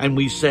back and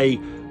we say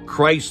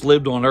Christ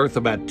lived on earth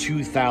about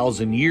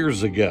 2,000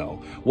 years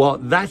ago. Well,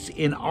 that's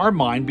in our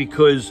mind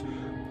because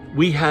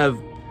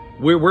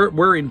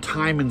we're in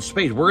time and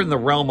space. We're in the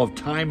realm of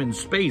time and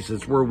space.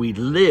 It's where we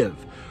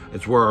live.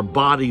 It's where our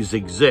bodies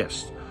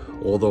exist.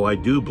 although I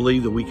do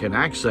believe that we can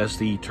access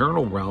the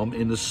eternal realm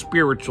in the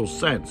spiritual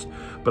sense.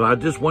 But I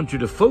just want you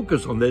to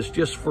focus on this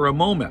just for a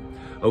moment.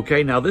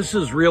 Okay, now this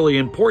is really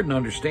important to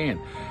understand.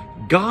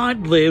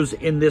 God lives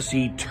in this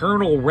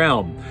eternal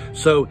realm.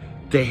 So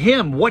to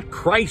him, what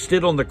Christ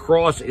did on the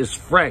cross is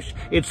fresh.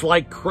 It's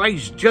like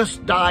Christ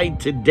just died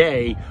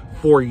today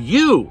for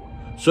you,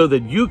 so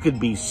that you could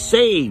be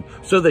saved,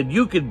 so that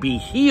you could be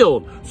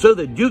healed, so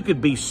that you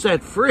could be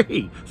set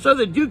free, so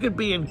that you could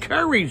be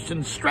encouraged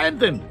and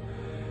strengthened.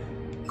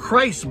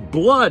 Christ's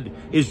blood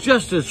is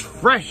just as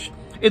fresh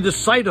in the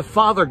sight of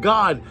Father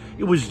God.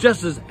 It was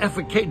just as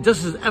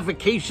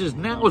efficacious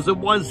now as it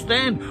was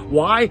then.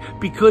 Why?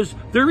 Because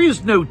there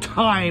is no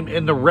time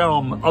in the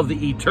realm of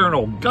the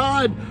eternal.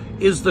 God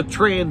is the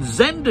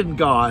transcendent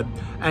God,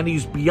 and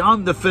he's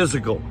beyond the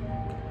physical,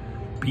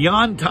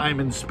 beyond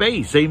time and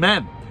space.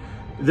 Amen.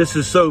 This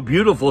is so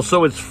beautiful,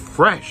 so it's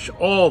fresh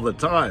all the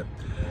time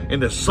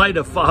in the sight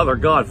of Father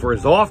God. For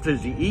as often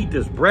as you eat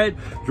this bread,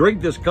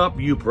 drink this cup,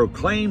 you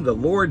proclaim the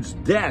Lord's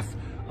death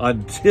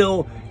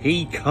until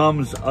he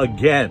comes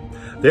again.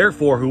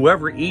 Therefore,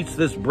 whoever eats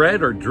this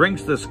bread or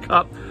drinks this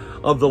cup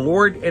of the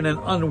Lord in an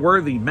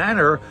unworthy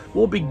manner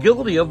will be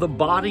guilty of the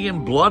body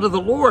and blood of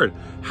the Lord.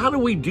 How do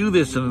we do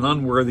this in an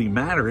unworthy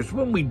manner? It's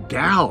when we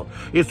doubt.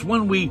 It's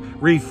when we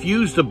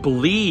refuse to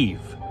believe.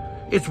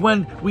 It's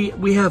when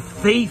we have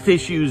faith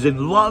issues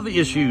and love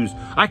issues.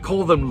 I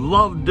call them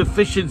love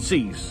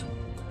deficiencies.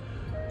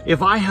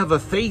 If I have a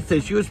faith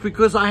issue, it's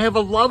because I have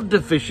a love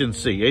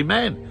deficiency.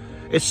 Amen.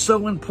 It's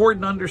so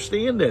important to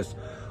understand this.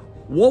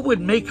 What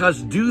would make us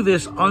do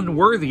this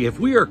unworthy if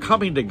we are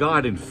coming to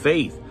God in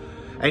faith?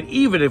 And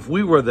even if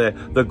we were the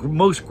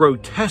most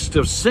grotesque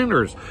of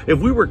sinners, if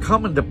we were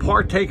coming to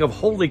partake of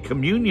Holy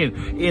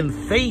Communion in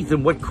faith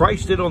in what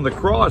Christ did on the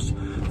cross,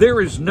 there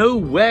is no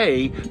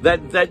way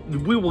that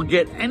we will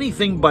get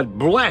anything but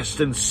blessed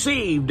and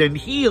saved and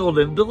healed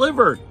and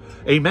delivered.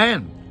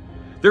 Amen.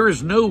 There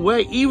is no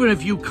way, even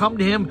if you come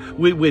to him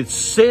with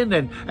sin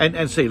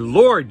and say,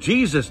 Lord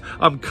Jesus,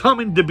 I'm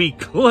coming to be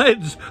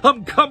cleansed.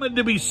 I'm coming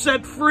to be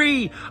set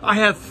free. I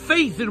have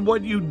faith in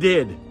what you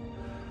did.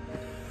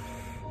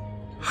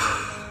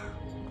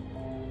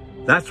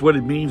 That's what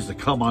it means to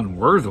come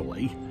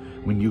unworthily,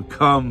 when you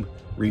come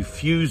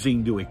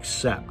refusing to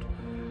accept,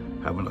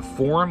 having a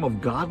form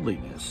of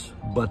godliness,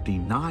 but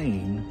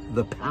denying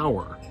the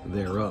power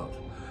thereof.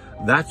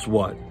 That's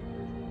what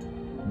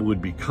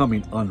would be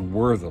coming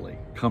unworthily,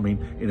 coming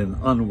in an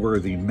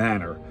unworthy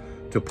manner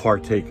to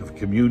partake of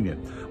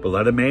communion. But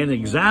let a man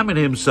examine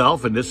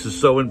himself, and this is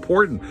so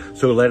important.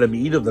 So let him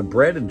eat of the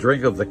bread and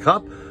drink of the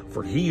cup.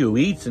 For he who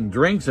eats and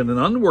drinks in an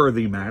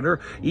unworthy manner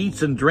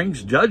eats and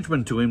drinks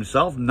judgment to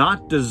himself,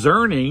 not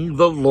discerning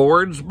the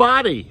Lord's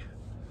body.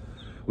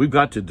 We've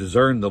got to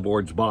discern the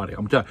Lord's body.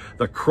 I'm telling you,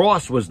 the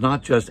cross was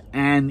not just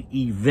an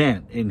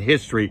event in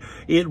history.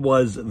 It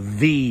was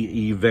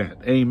the event.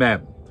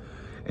 Amen.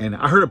 And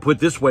I heard it put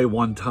this way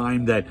one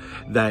time, that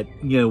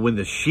when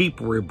the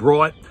sheep were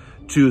brought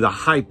to the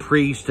high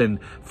priest and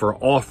for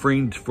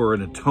offering for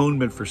an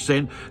atonement for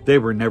sin, they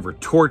were never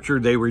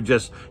tortured. They were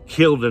just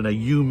killed in a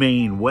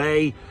humane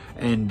way,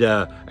 and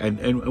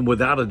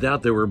without a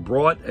doubt they were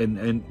brought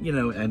and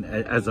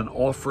as an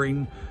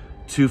offering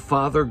to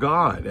Father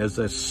God, as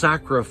a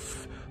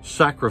sacrificial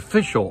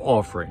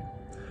offering.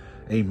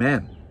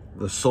 Amen.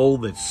 The soul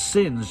that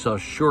sins shall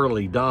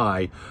surely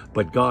die,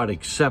 but God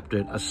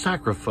accepted a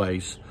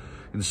sacrifice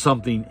and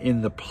something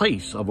in the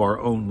place of our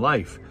own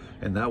life.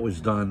 And that was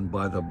done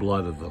by the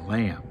blood of the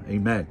Lamb.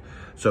 Amen.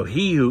 So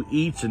he who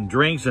eats and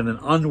drinks in an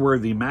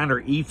unworthy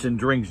manner eats and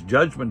drinks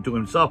judgment to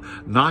himself,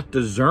 not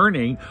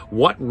discerning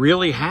what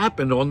really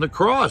happened on the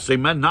cross.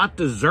 Amen. Not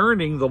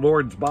discerning the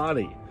Lord's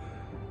body.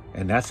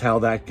 And that's how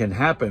that can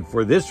happen.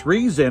 For this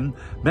reason,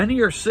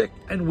 many are sick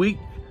and weak,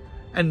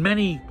 and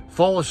many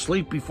fall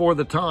asleep before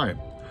the time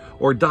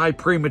or die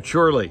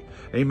prematurely.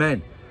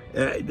 Amen.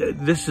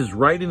 This is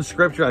right in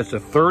Scripture. That's the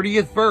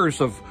 30th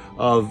verse of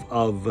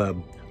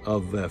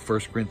 1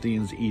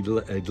 Corinthians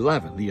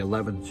 11, the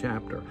 11th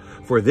chapter.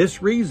 For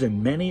this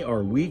reason, many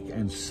are weak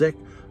and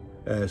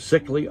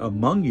sickly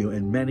among you,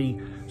 and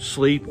many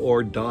sleep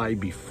or die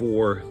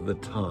before the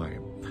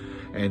time.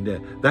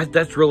 And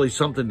that's really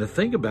something to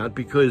think about,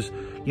 because,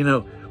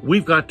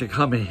 we've got to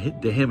come to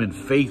him in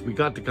faith. We've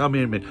got to come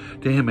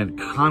to him in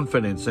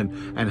confidence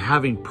and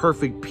having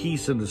perfect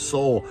peace in the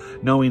soul,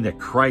 knowing that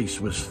Christ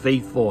was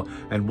faithful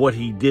and what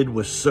he did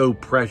was so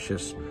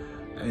precious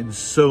and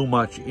so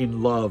much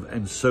in love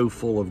and so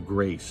full of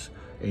grace.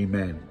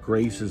 Amen.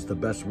 Grace is the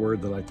best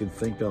word that I can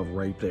think of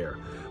right there.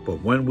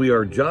 But when we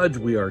are judged,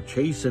 we are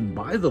chastened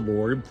by the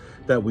Lord,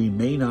 that we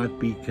may not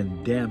be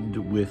condemned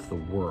with the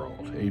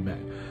world.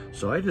 Amen.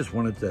 So I just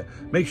wanted to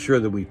make sure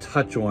that we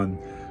touch on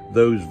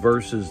those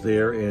verses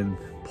there in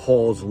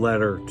Paul's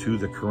letter to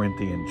the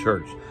Corinthian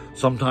church.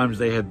 Sometimes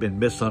they have been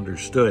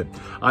misunderstood.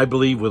 I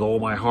believe with all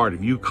my heart,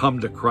 if you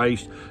come to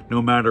Christ,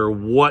 no matter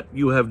what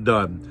you have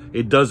done,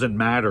 it doesn't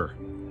matter.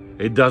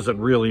 It doesn't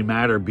really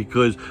matter,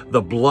 because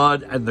the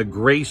blood and the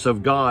grace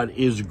of God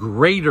is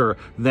greater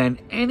than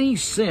any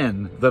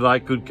sin that I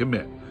could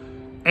commit.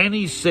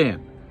 any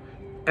sin,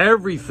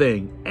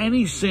 everything,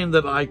 any sin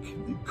that I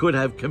could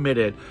have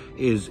committed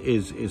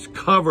is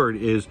covered,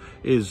 is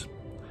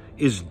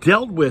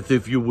dealt with,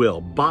 if you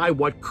will, by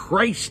what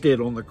Christ did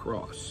on the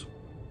cross.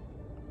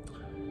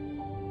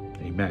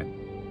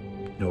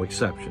 Amen. No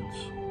exceptions.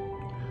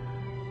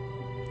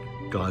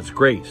 God's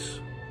grace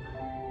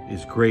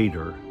is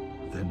greater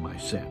than my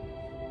sin.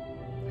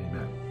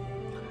 Amen.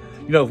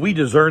 You know, if we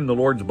discern the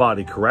Lord's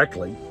body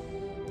correctly,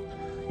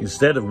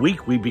 instead of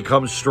weak, we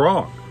become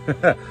strong.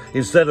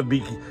 Instead of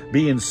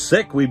being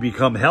sick, we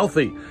become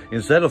healthy.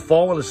 Instead of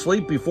falling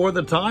asleep before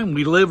the time,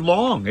 we live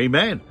long.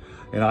 Amen.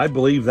 And I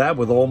believe that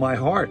with all my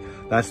heart.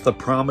 That's the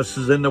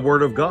promises in the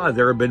Word of God.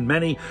 There have been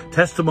many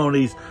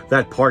testimonies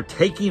that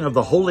partaking of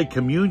the Holy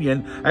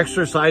Communion,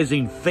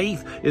 exercising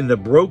faith in the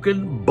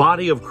broken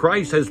body of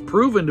Christ, has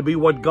proven to be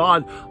what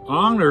God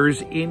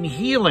honors in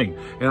healing.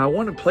 And I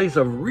want to place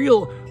a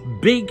real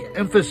big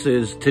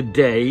emphasis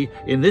today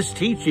in this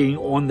teaching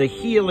on the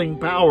healing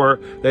power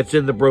that's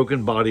in the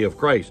broken body of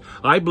Christ.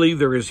 I believe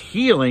there is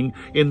healing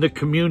in the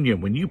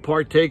communion. When you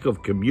partake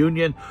of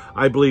communion,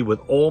 I believe with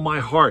all my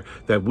heart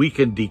that we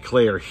can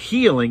declare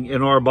healing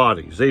in our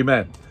bodies.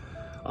 Amen.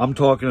 I'm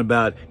talking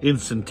about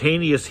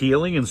instantaneous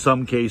healing in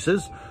some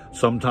cases.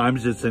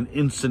 Sometimes it's an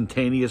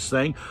instantaneous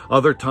thing.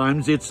 Other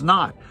times it's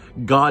not.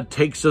 God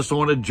takes us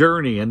on a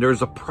journey and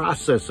there's a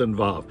process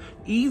involved.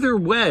 Either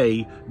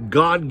way,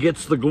 God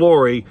gets the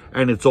glory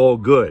and it's all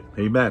good.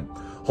 Amen.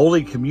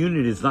 Holy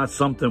Communion is not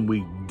something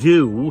we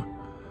do.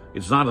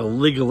 It's not a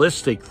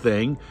legalistic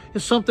thing.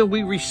 It's something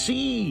we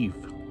receive.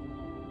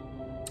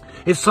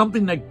 It's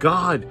something that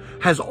God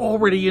has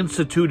already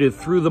instituted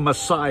through the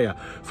Messiah,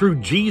 through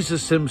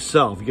Jesus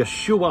himself,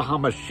 Yeshua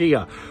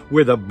HaMashiach,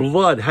 where the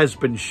blood has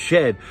been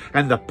shed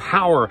and the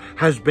power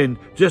has been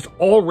just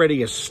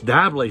already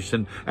established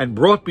and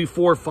brought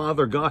before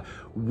Father God.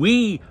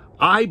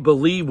 I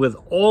believe with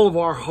all of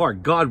our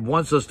heart, God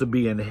wants us to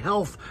be in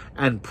health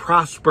and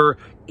prosper,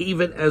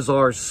 even as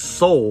our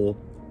soul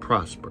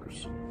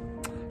prospers.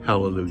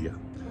 Hallelujah.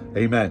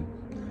 Amen.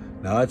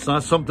 Now, it's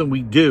not something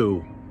we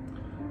do.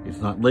 It's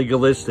not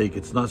legalistic.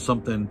 It's not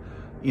something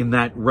in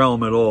that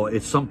realm at all.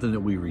 It's something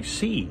that we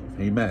receive,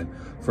 amen,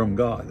 from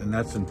God. And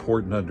that's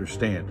important to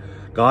understand.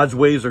 God's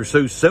ways are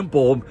so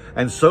simple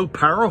and so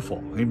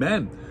powerful,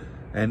 amen.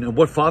 And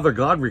what Father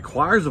God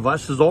requires of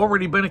us has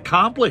already been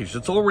accomplished.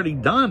 It's already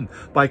done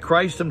by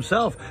Christ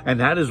himself.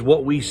 And that is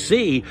what we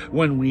see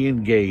when we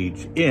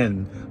engage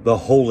in the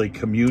Holy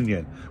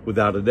Communion,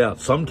 without a doubt.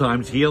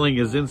 Sometimes healing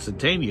is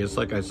instantaneous,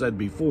 like I said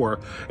before,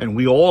 and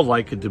we all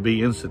like it to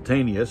be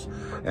instantaneous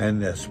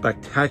and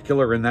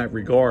spectacular in that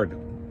regard.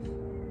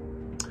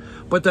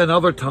 But then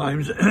other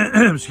times,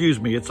 excuse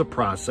me, it's a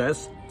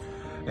process.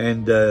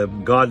 And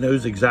God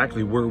knows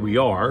exactly where we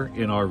are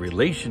in our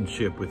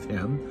relationship with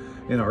him,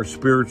 in our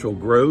spiritual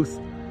growth.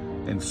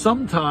 And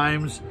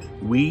sometimes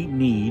we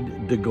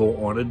need to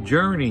go on a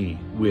journey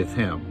with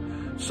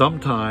him.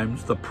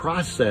 Sometimes the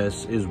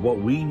process is what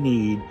we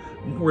need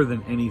more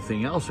than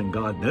anything else, and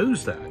God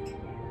knows that.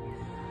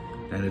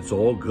 And it's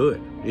all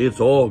good.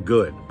 It's all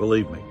good,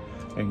 believe me.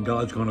 And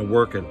God's going to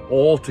work it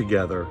all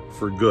together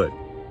for good.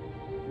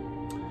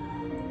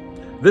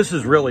 This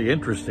is really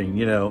interesting.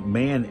 You know,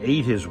 man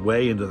ate his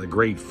way into the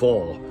great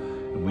fall,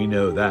 and we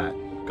know that.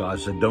 God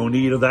said, don't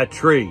eat of that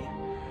tree.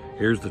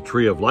 Here's the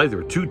tree of life. There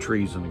were two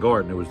trees in the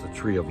garden. There was the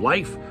tree of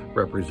life,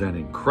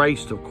 representing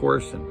Christ, of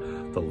course,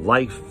 and the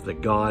life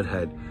that God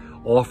had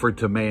offered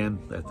to man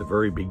at the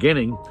very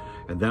beginning.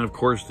 And then, of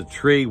course, the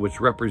tree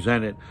which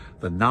represented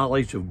the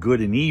knowledge of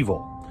good and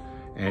evil.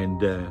 And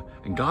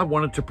God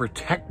wanted to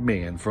protect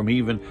man from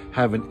even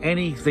having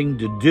anything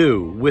to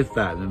do with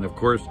that. And, of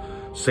course,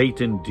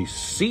 Satan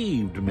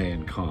deceived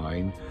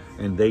mankind,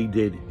 and they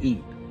did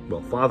eat.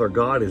 Well, Father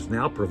God is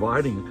now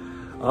providing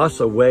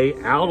us a way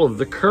out of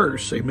the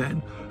curse.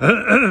 Amen.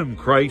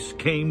 Christ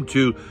came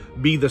to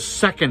be the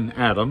second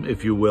Adam,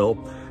 if you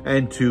will,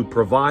 and to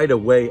provide a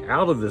way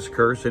out of this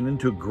curse and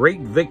into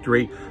great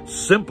victory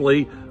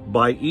simply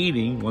by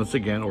eating, once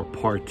again, or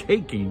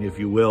partaking, if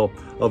you will,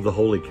 of the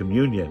Holy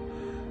Communion.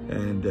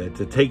 And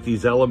to take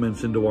these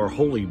elements into our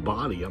holy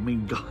body. I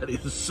mean, God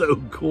is so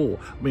cool.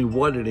 I mean,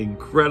 what an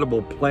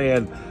incredible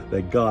plan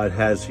that God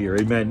has here.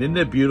 Amen. Isn't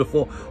it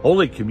beautiful?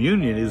 Holy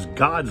Communion is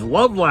God's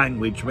love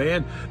language,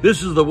 man.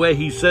 This is the way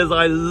he says,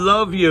 I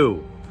love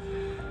you.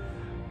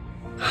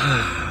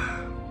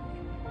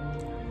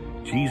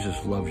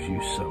 Jesus loves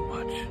you so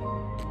much.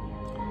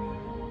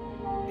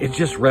 It's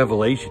just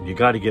revelation. You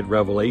got to get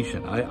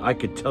revelation. I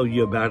could tell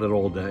you about it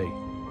all day.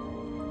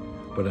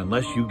 But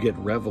unless you get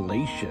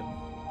revelation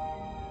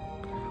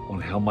on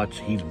how much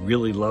he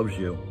really loves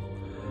you,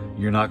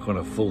 you're not going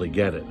to fully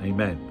get it.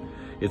 Amen.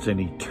 It's an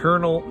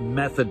eternal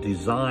method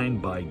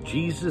designed by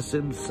Jesus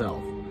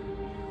himself,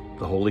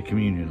 the Holy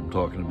Communion I'm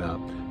talking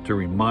about, to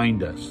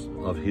remind us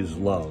of his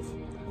love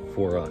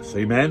for us.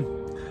 Amen.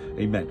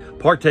 Amen.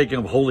 Partaking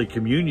of Holy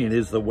Communion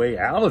is the way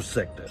out of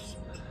sickness,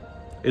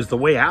 is the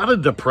way out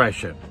of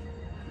depression.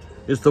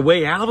 It's the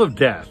way out of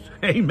death.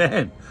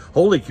 Amen.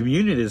 Holy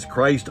Communion is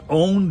Christ's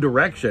own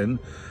direction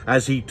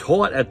as he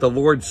taught at the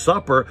Lord's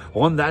Supper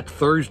on that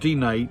Thursday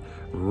night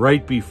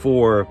right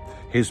before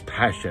his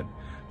passion.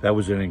 That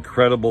was an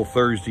incredible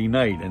Thursday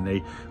night, and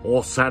they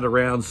all sat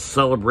around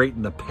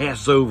celebrating the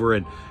Passover,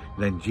 and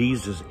then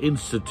Jesus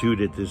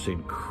instituted this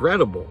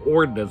incredible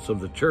ordinance of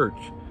the church,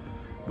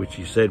 which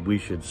he said we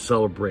should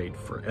celebrate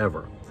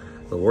forever.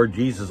 The Lord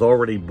Jesus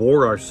already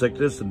bore our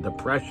sickness and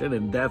depression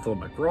and death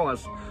on the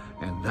cross,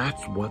 and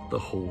that's what the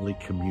Holy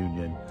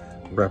Communion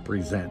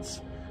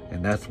represents.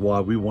 And that's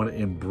why we want to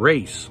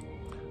embrace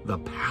the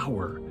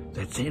power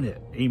that's in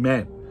it.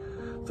 Amen.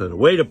 So the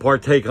way to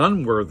partake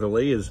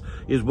unworthily is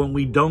when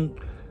we don't,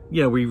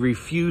 we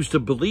refuse to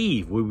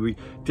believe. We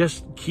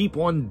just keep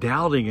on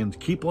doubting and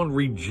keep on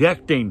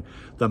rejecting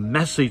the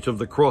message of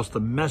the cross, the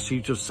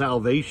message of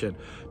salvation.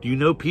 Do you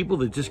know people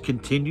that just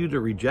continue to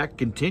reject,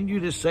 continue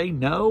to say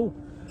no?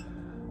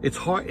 It's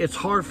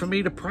hard for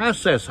me to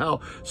process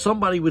how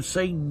somebody would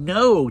say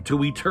no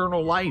to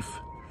eternal life.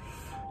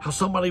 How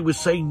somebody would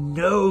say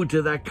no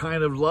to that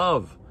kind of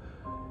love.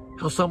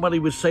 How somebody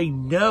would say,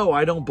 no,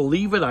 I don't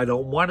believe it, I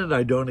don't want it,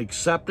 I don't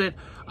accept it,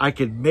 I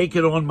can make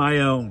it on my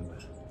own.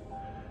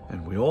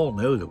 And we all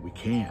know that we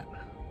can't.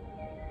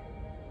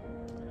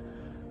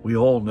 We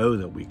all know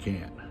that we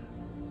can't.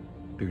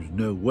 There's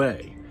no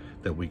way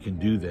that we can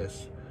do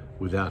this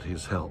without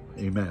his help.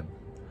 Amen.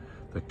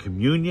 The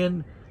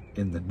communion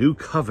in the new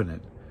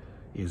covenant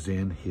is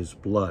in his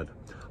blood.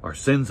 Our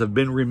sins have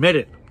been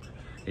remitted.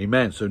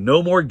 Amen. So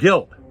no more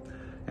guilt.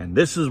 And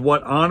this is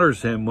what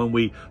honors him when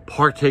we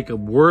partake of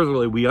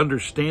worthily. We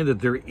understand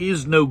that there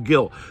is no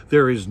guilt.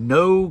 There is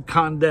no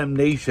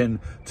condemnation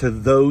to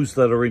those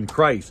that are in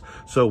Christ.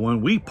 So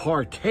when we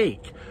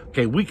partake,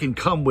 we can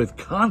come with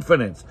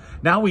confidence.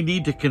 Now we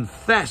need to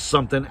confess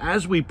something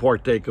as we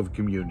partake of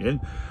communion.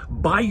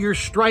 By your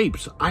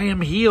stripes, I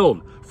am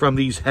healed from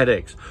these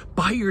headaches.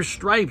 By your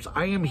stripes,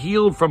 I am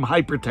healed from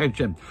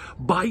hypertension.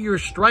 By your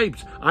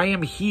stripes, I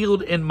am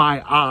healed in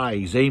my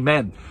eyes.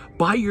 Amen.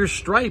 By your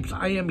stripes,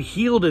 I am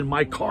healed in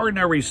my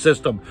coronary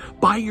system.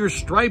 By your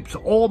stripes,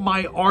 all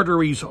my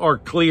arteries are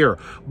clear.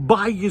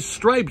 By your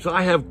stripes,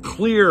 I have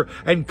clear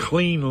and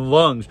clean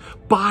lungs.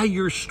 By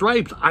your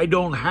stripes, I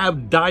don't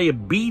have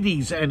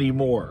diabetes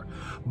anymore.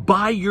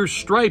 By your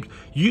stripes,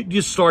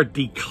 you start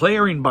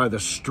declaring, by the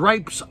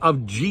stripes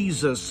of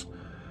Jesus,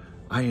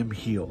 I am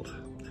healed.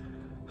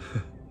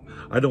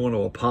 I don't want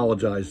to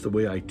apologize the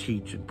way I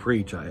teach and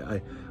preach.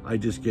 I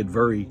just get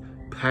very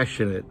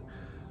passionate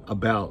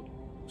about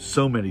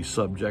so many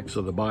subjects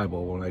of the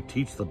Bible when I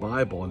teach the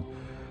Bible, and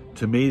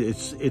to me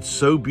it's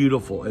so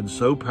beautiful and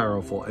so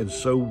powerful and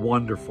so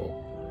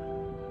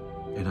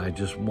wonderful, and I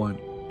just want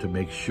to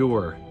make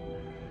sure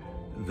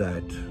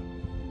that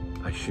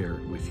I share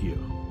it with you.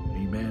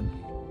 Amen.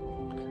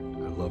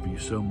 I love you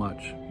so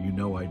much. You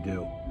know I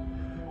do.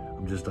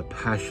 I'm just a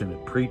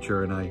passionate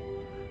preacher, and I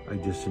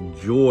just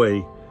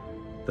enjoy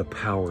the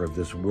power of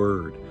this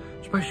word,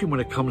 especially when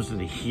it comes to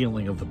the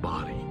healing of the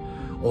body.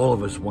 All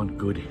of us want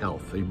good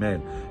health.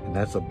 Amen. And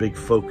that's a big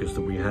focus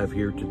that we have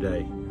here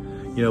today.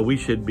 We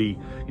should be,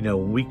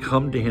 when we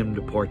come to him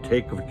to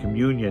partake of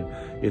communion,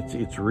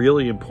 it's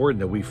really important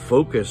that we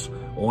focus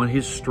on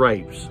his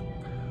stripes,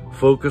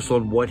 focus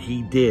on what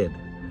he did,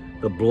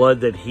 the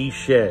blood that he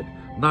shed,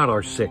 not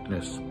our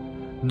sickness,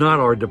 not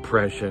our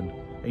depression.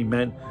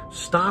 Amen.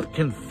 Stop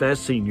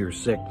confessing your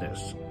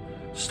sickness.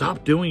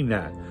 Stop doing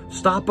that.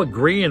 Stop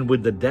agreeing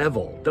with the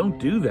devil. Don't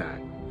do that.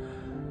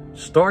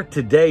 Start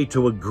today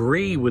to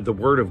agree with the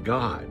word of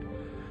God.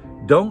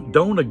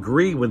 Don't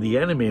agree with the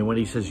enemy when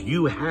he says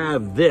you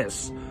have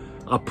this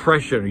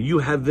oppression or you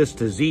have this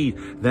disease.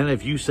 Then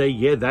if you say,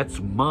 yeah, that's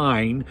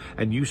mine,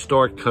 and you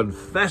start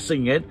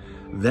confessing it,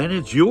 then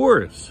it's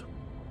yours.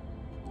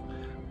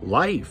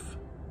 Life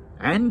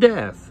and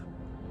death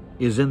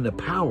is in the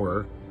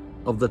power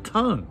of the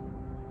tongue.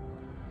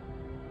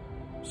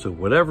 So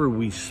whatever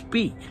we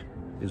speak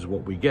is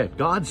what we get.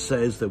 God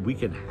says that we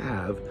can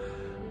have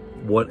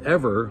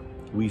whatever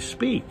we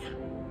speak.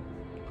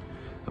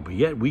 But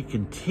yet we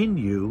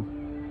continue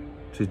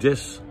to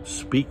just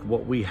speak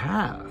what we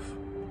have.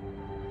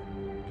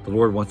 The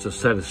Lord wants to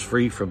set us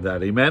free from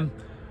that. Amen.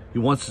 He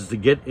wants us to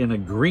get in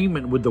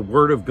agreement with the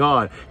word of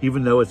God,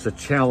 even though it's a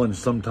challenge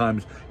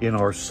sometimes in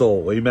our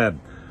soul.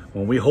 Amen.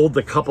 When we hold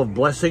the cup of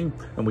blessing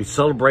and we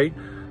celebrate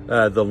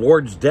the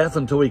Lord's death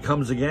until he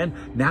comes again,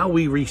 now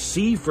we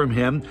receive from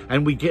him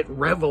and we get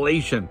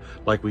revelation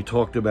like we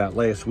talked about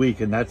last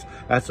week. And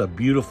that's a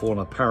beautiful and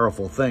a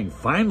powerful thing.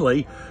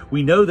 Finally,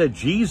 we know that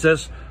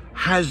Jesus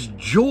has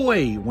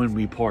joy when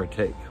we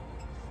partake.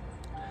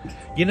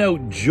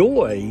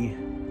 Joy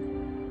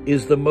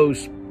is the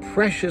most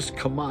precious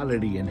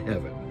commodity in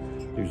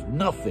heaven. There's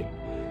nothing.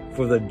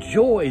 For the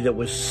joy that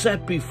was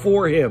set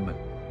before him,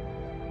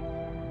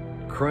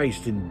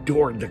 Christ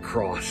endured the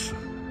cross.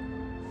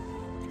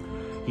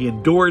 He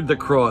endured the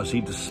cross. He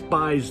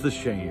despised the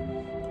shame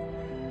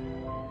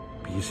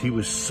because he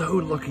was so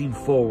looking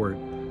forward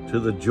to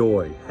the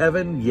joy.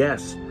 Heaven,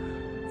 yes,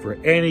 for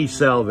any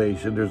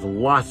salvation, there's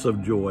lots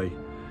of joy.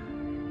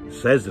 It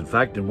says, in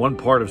fact, in one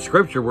part of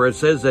Scripture where it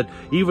says that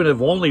even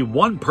if only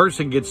one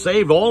person gets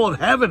saved, all of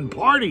heaven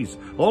parties,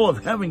 all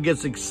of heaven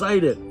gets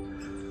excited.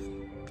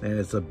 And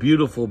it's a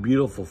beautiful,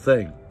 beautiful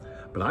thing.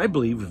 But I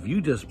believe if you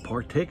just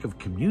partake of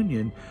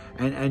communion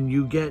and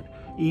you get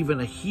even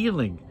a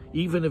healing,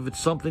 even if it's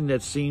something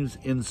that seems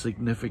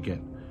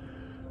insignificant,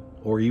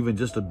 or even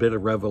just a bit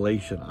of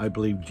revelation, I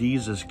believe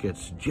Jesus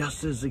gets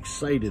just as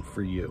excited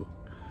for you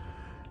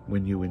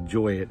when you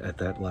enjoy it at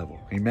that level.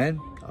 Amen?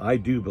 I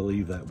do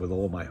believe that with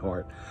all my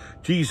heart.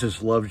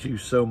 Jesus loves you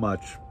so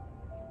much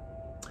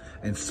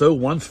and so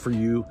wants for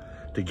you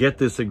to get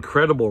this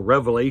incredible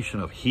revelation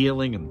of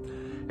healing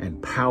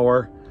and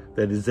power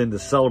that is in the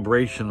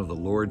celebration of the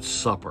Lord's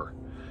Supper,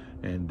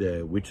 and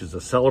which is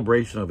a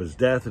celebration of his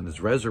death and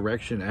his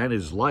resurrection and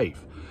his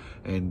life.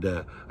 And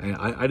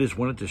I just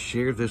wanted to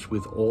share this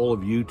with all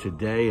of you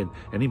today and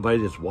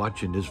anybody that's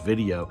watching this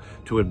video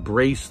to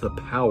embrace the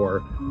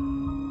power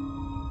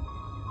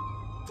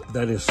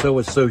that is so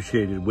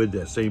associated with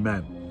this.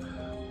 Amen.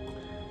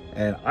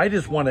 And I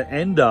just want to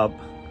end up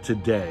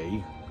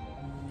today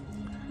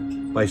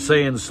by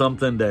saying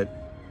something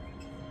that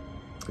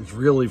is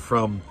really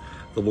from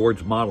the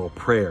Lord's model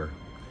prayer.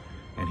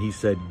 And he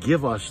said,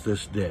 "Give us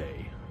this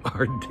day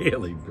our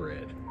daily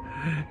bread."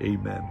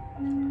 Amen.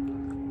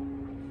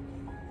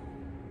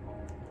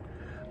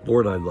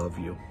 Lord, I love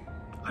you.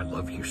 I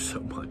love you so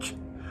much.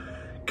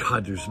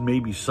 God, there's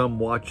maybe some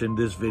watching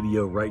this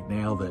video right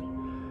now that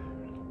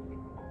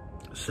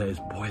says,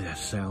 boy, that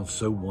sounds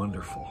so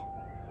wonderful.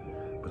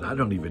 But I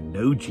don't even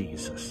know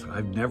Jesus.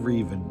 I've never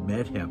even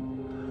met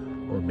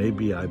him. Or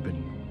maybe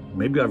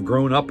I've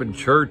grown up in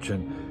church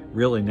and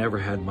really never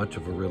had much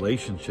of a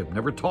relationship,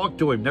 never talked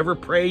to him, never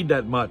prayed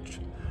that much,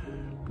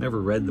 never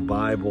read the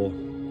Bible,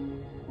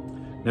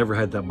 never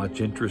had that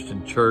much interest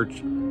in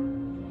church,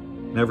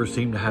 never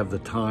seemed to have the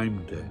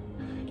time to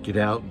get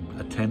out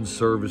and attend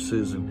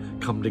services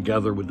and come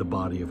together with the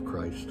body of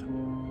Christ.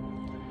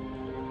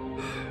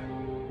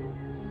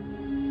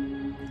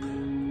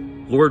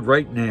 Lord,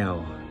 right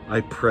now,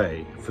 I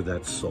pray for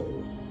that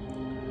soul.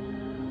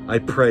 I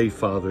pray,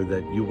 Father,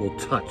 that you will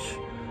touch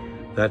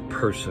that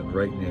person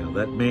right now,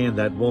 that man,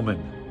 that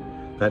woman,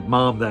 that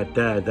mom, that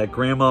dad, that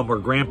grandmom or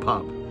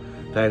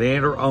grandpop, that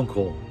aunt or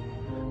uncle,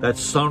 that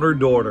son or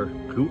daughter,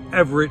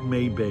 whoever it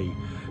may be,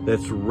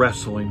 that's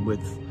wrestling with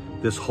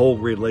this whole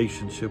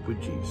relationship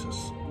with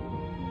Jesus.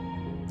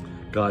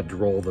 God,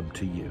 draw them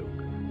to you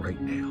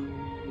right now.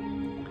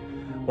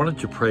 Why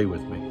don't you pray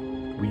with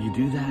me? Will you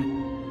do that?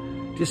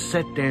 Just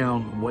set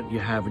down what you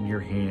have in your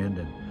hand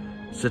and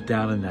sit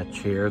down in that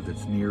chair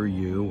that's near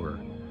you, or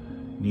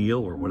kneel,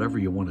 or whatever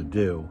you want to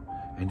do,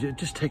 and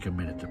just take a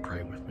minute to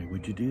pray with me.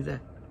 Would you do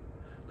that?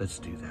 Let's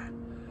do that.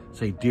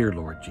 Say, "Dear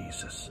Lord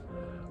Jesus,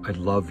 I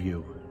love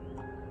you."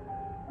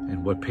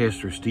 And what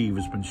Pastor Steve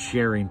has been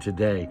sharing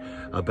today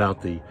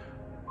about the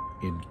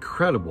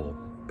incredible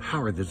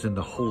power that's in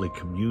the Holy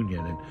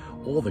Communion and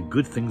all the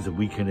good things that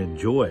we can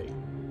enjoy.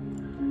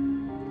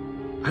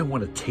 I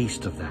want a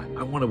taste of that.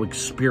 I want to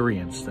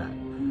experience that.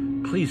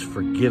 Please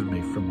forgive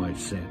me from my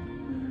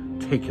sin.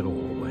 Take it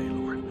all away,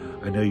 Lord.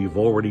 I know you've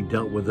already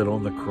dealt with it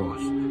on the cross,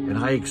 and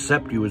I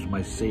accept you as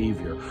my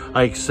Savior.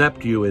 I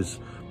accept you as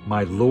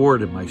my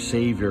Lord and my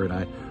Savior,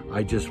 and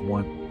I just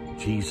want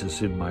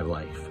Jesus in my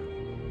life.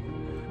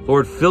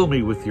 Lord, fill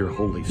me with your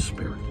Holy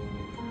Spirit.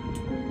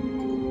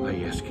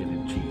 I ask it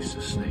in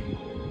Jesus' name.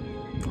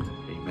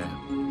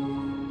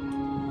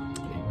 Amen.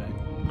 Amen.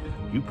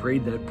 You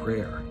prayed that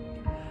prayer.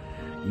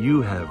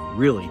 You have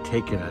really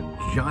taken a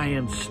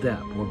giant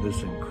step on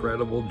this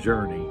incredible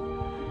journey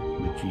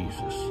with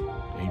Jesus.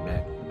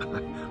 Amen.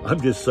 I'm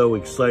just so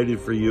excited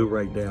for you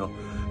right now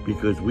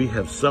because we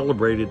have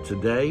celebrated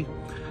today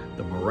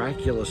the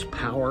miraculous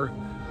power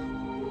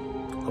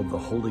of the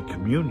Holy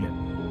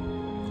Communion.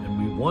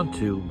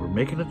 We're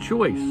making a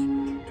choice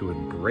to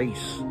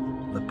embrace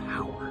the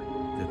power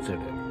that's in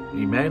it.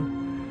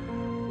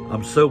 Amen.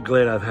 I'm so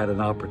glad I've had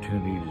an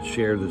opportunity to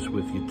share this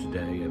with you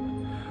today,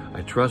 and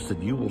I trust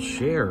that you will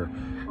share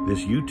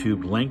this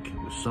YouTube link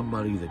with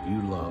somebody that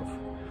you love,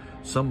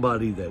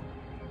 somebody that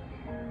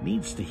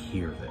needs to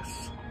hear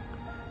this,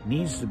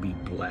 needs to be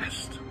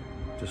blessed,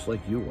 just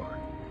like you are.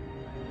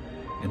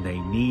 And they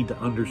need to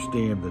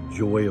understand the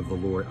joy of the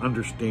Lord,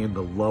 understand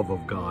the love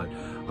of God,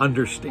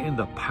 understand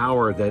the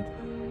power that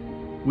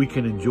we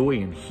can enjoy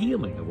in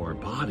healing of our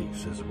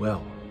bodies as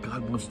well.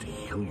 God wants to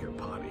heal your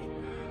body.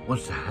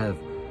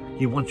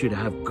 He wants you to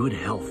have good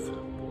health.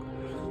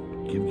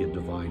 Give you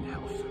divine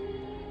health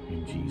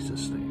in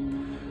Jesus'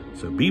 name.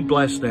 So be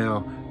blessed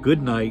now.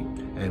 Good night,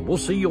 and we'll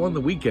see you on the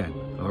weekend,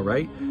 all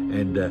right?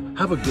 And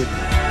have a good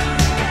night.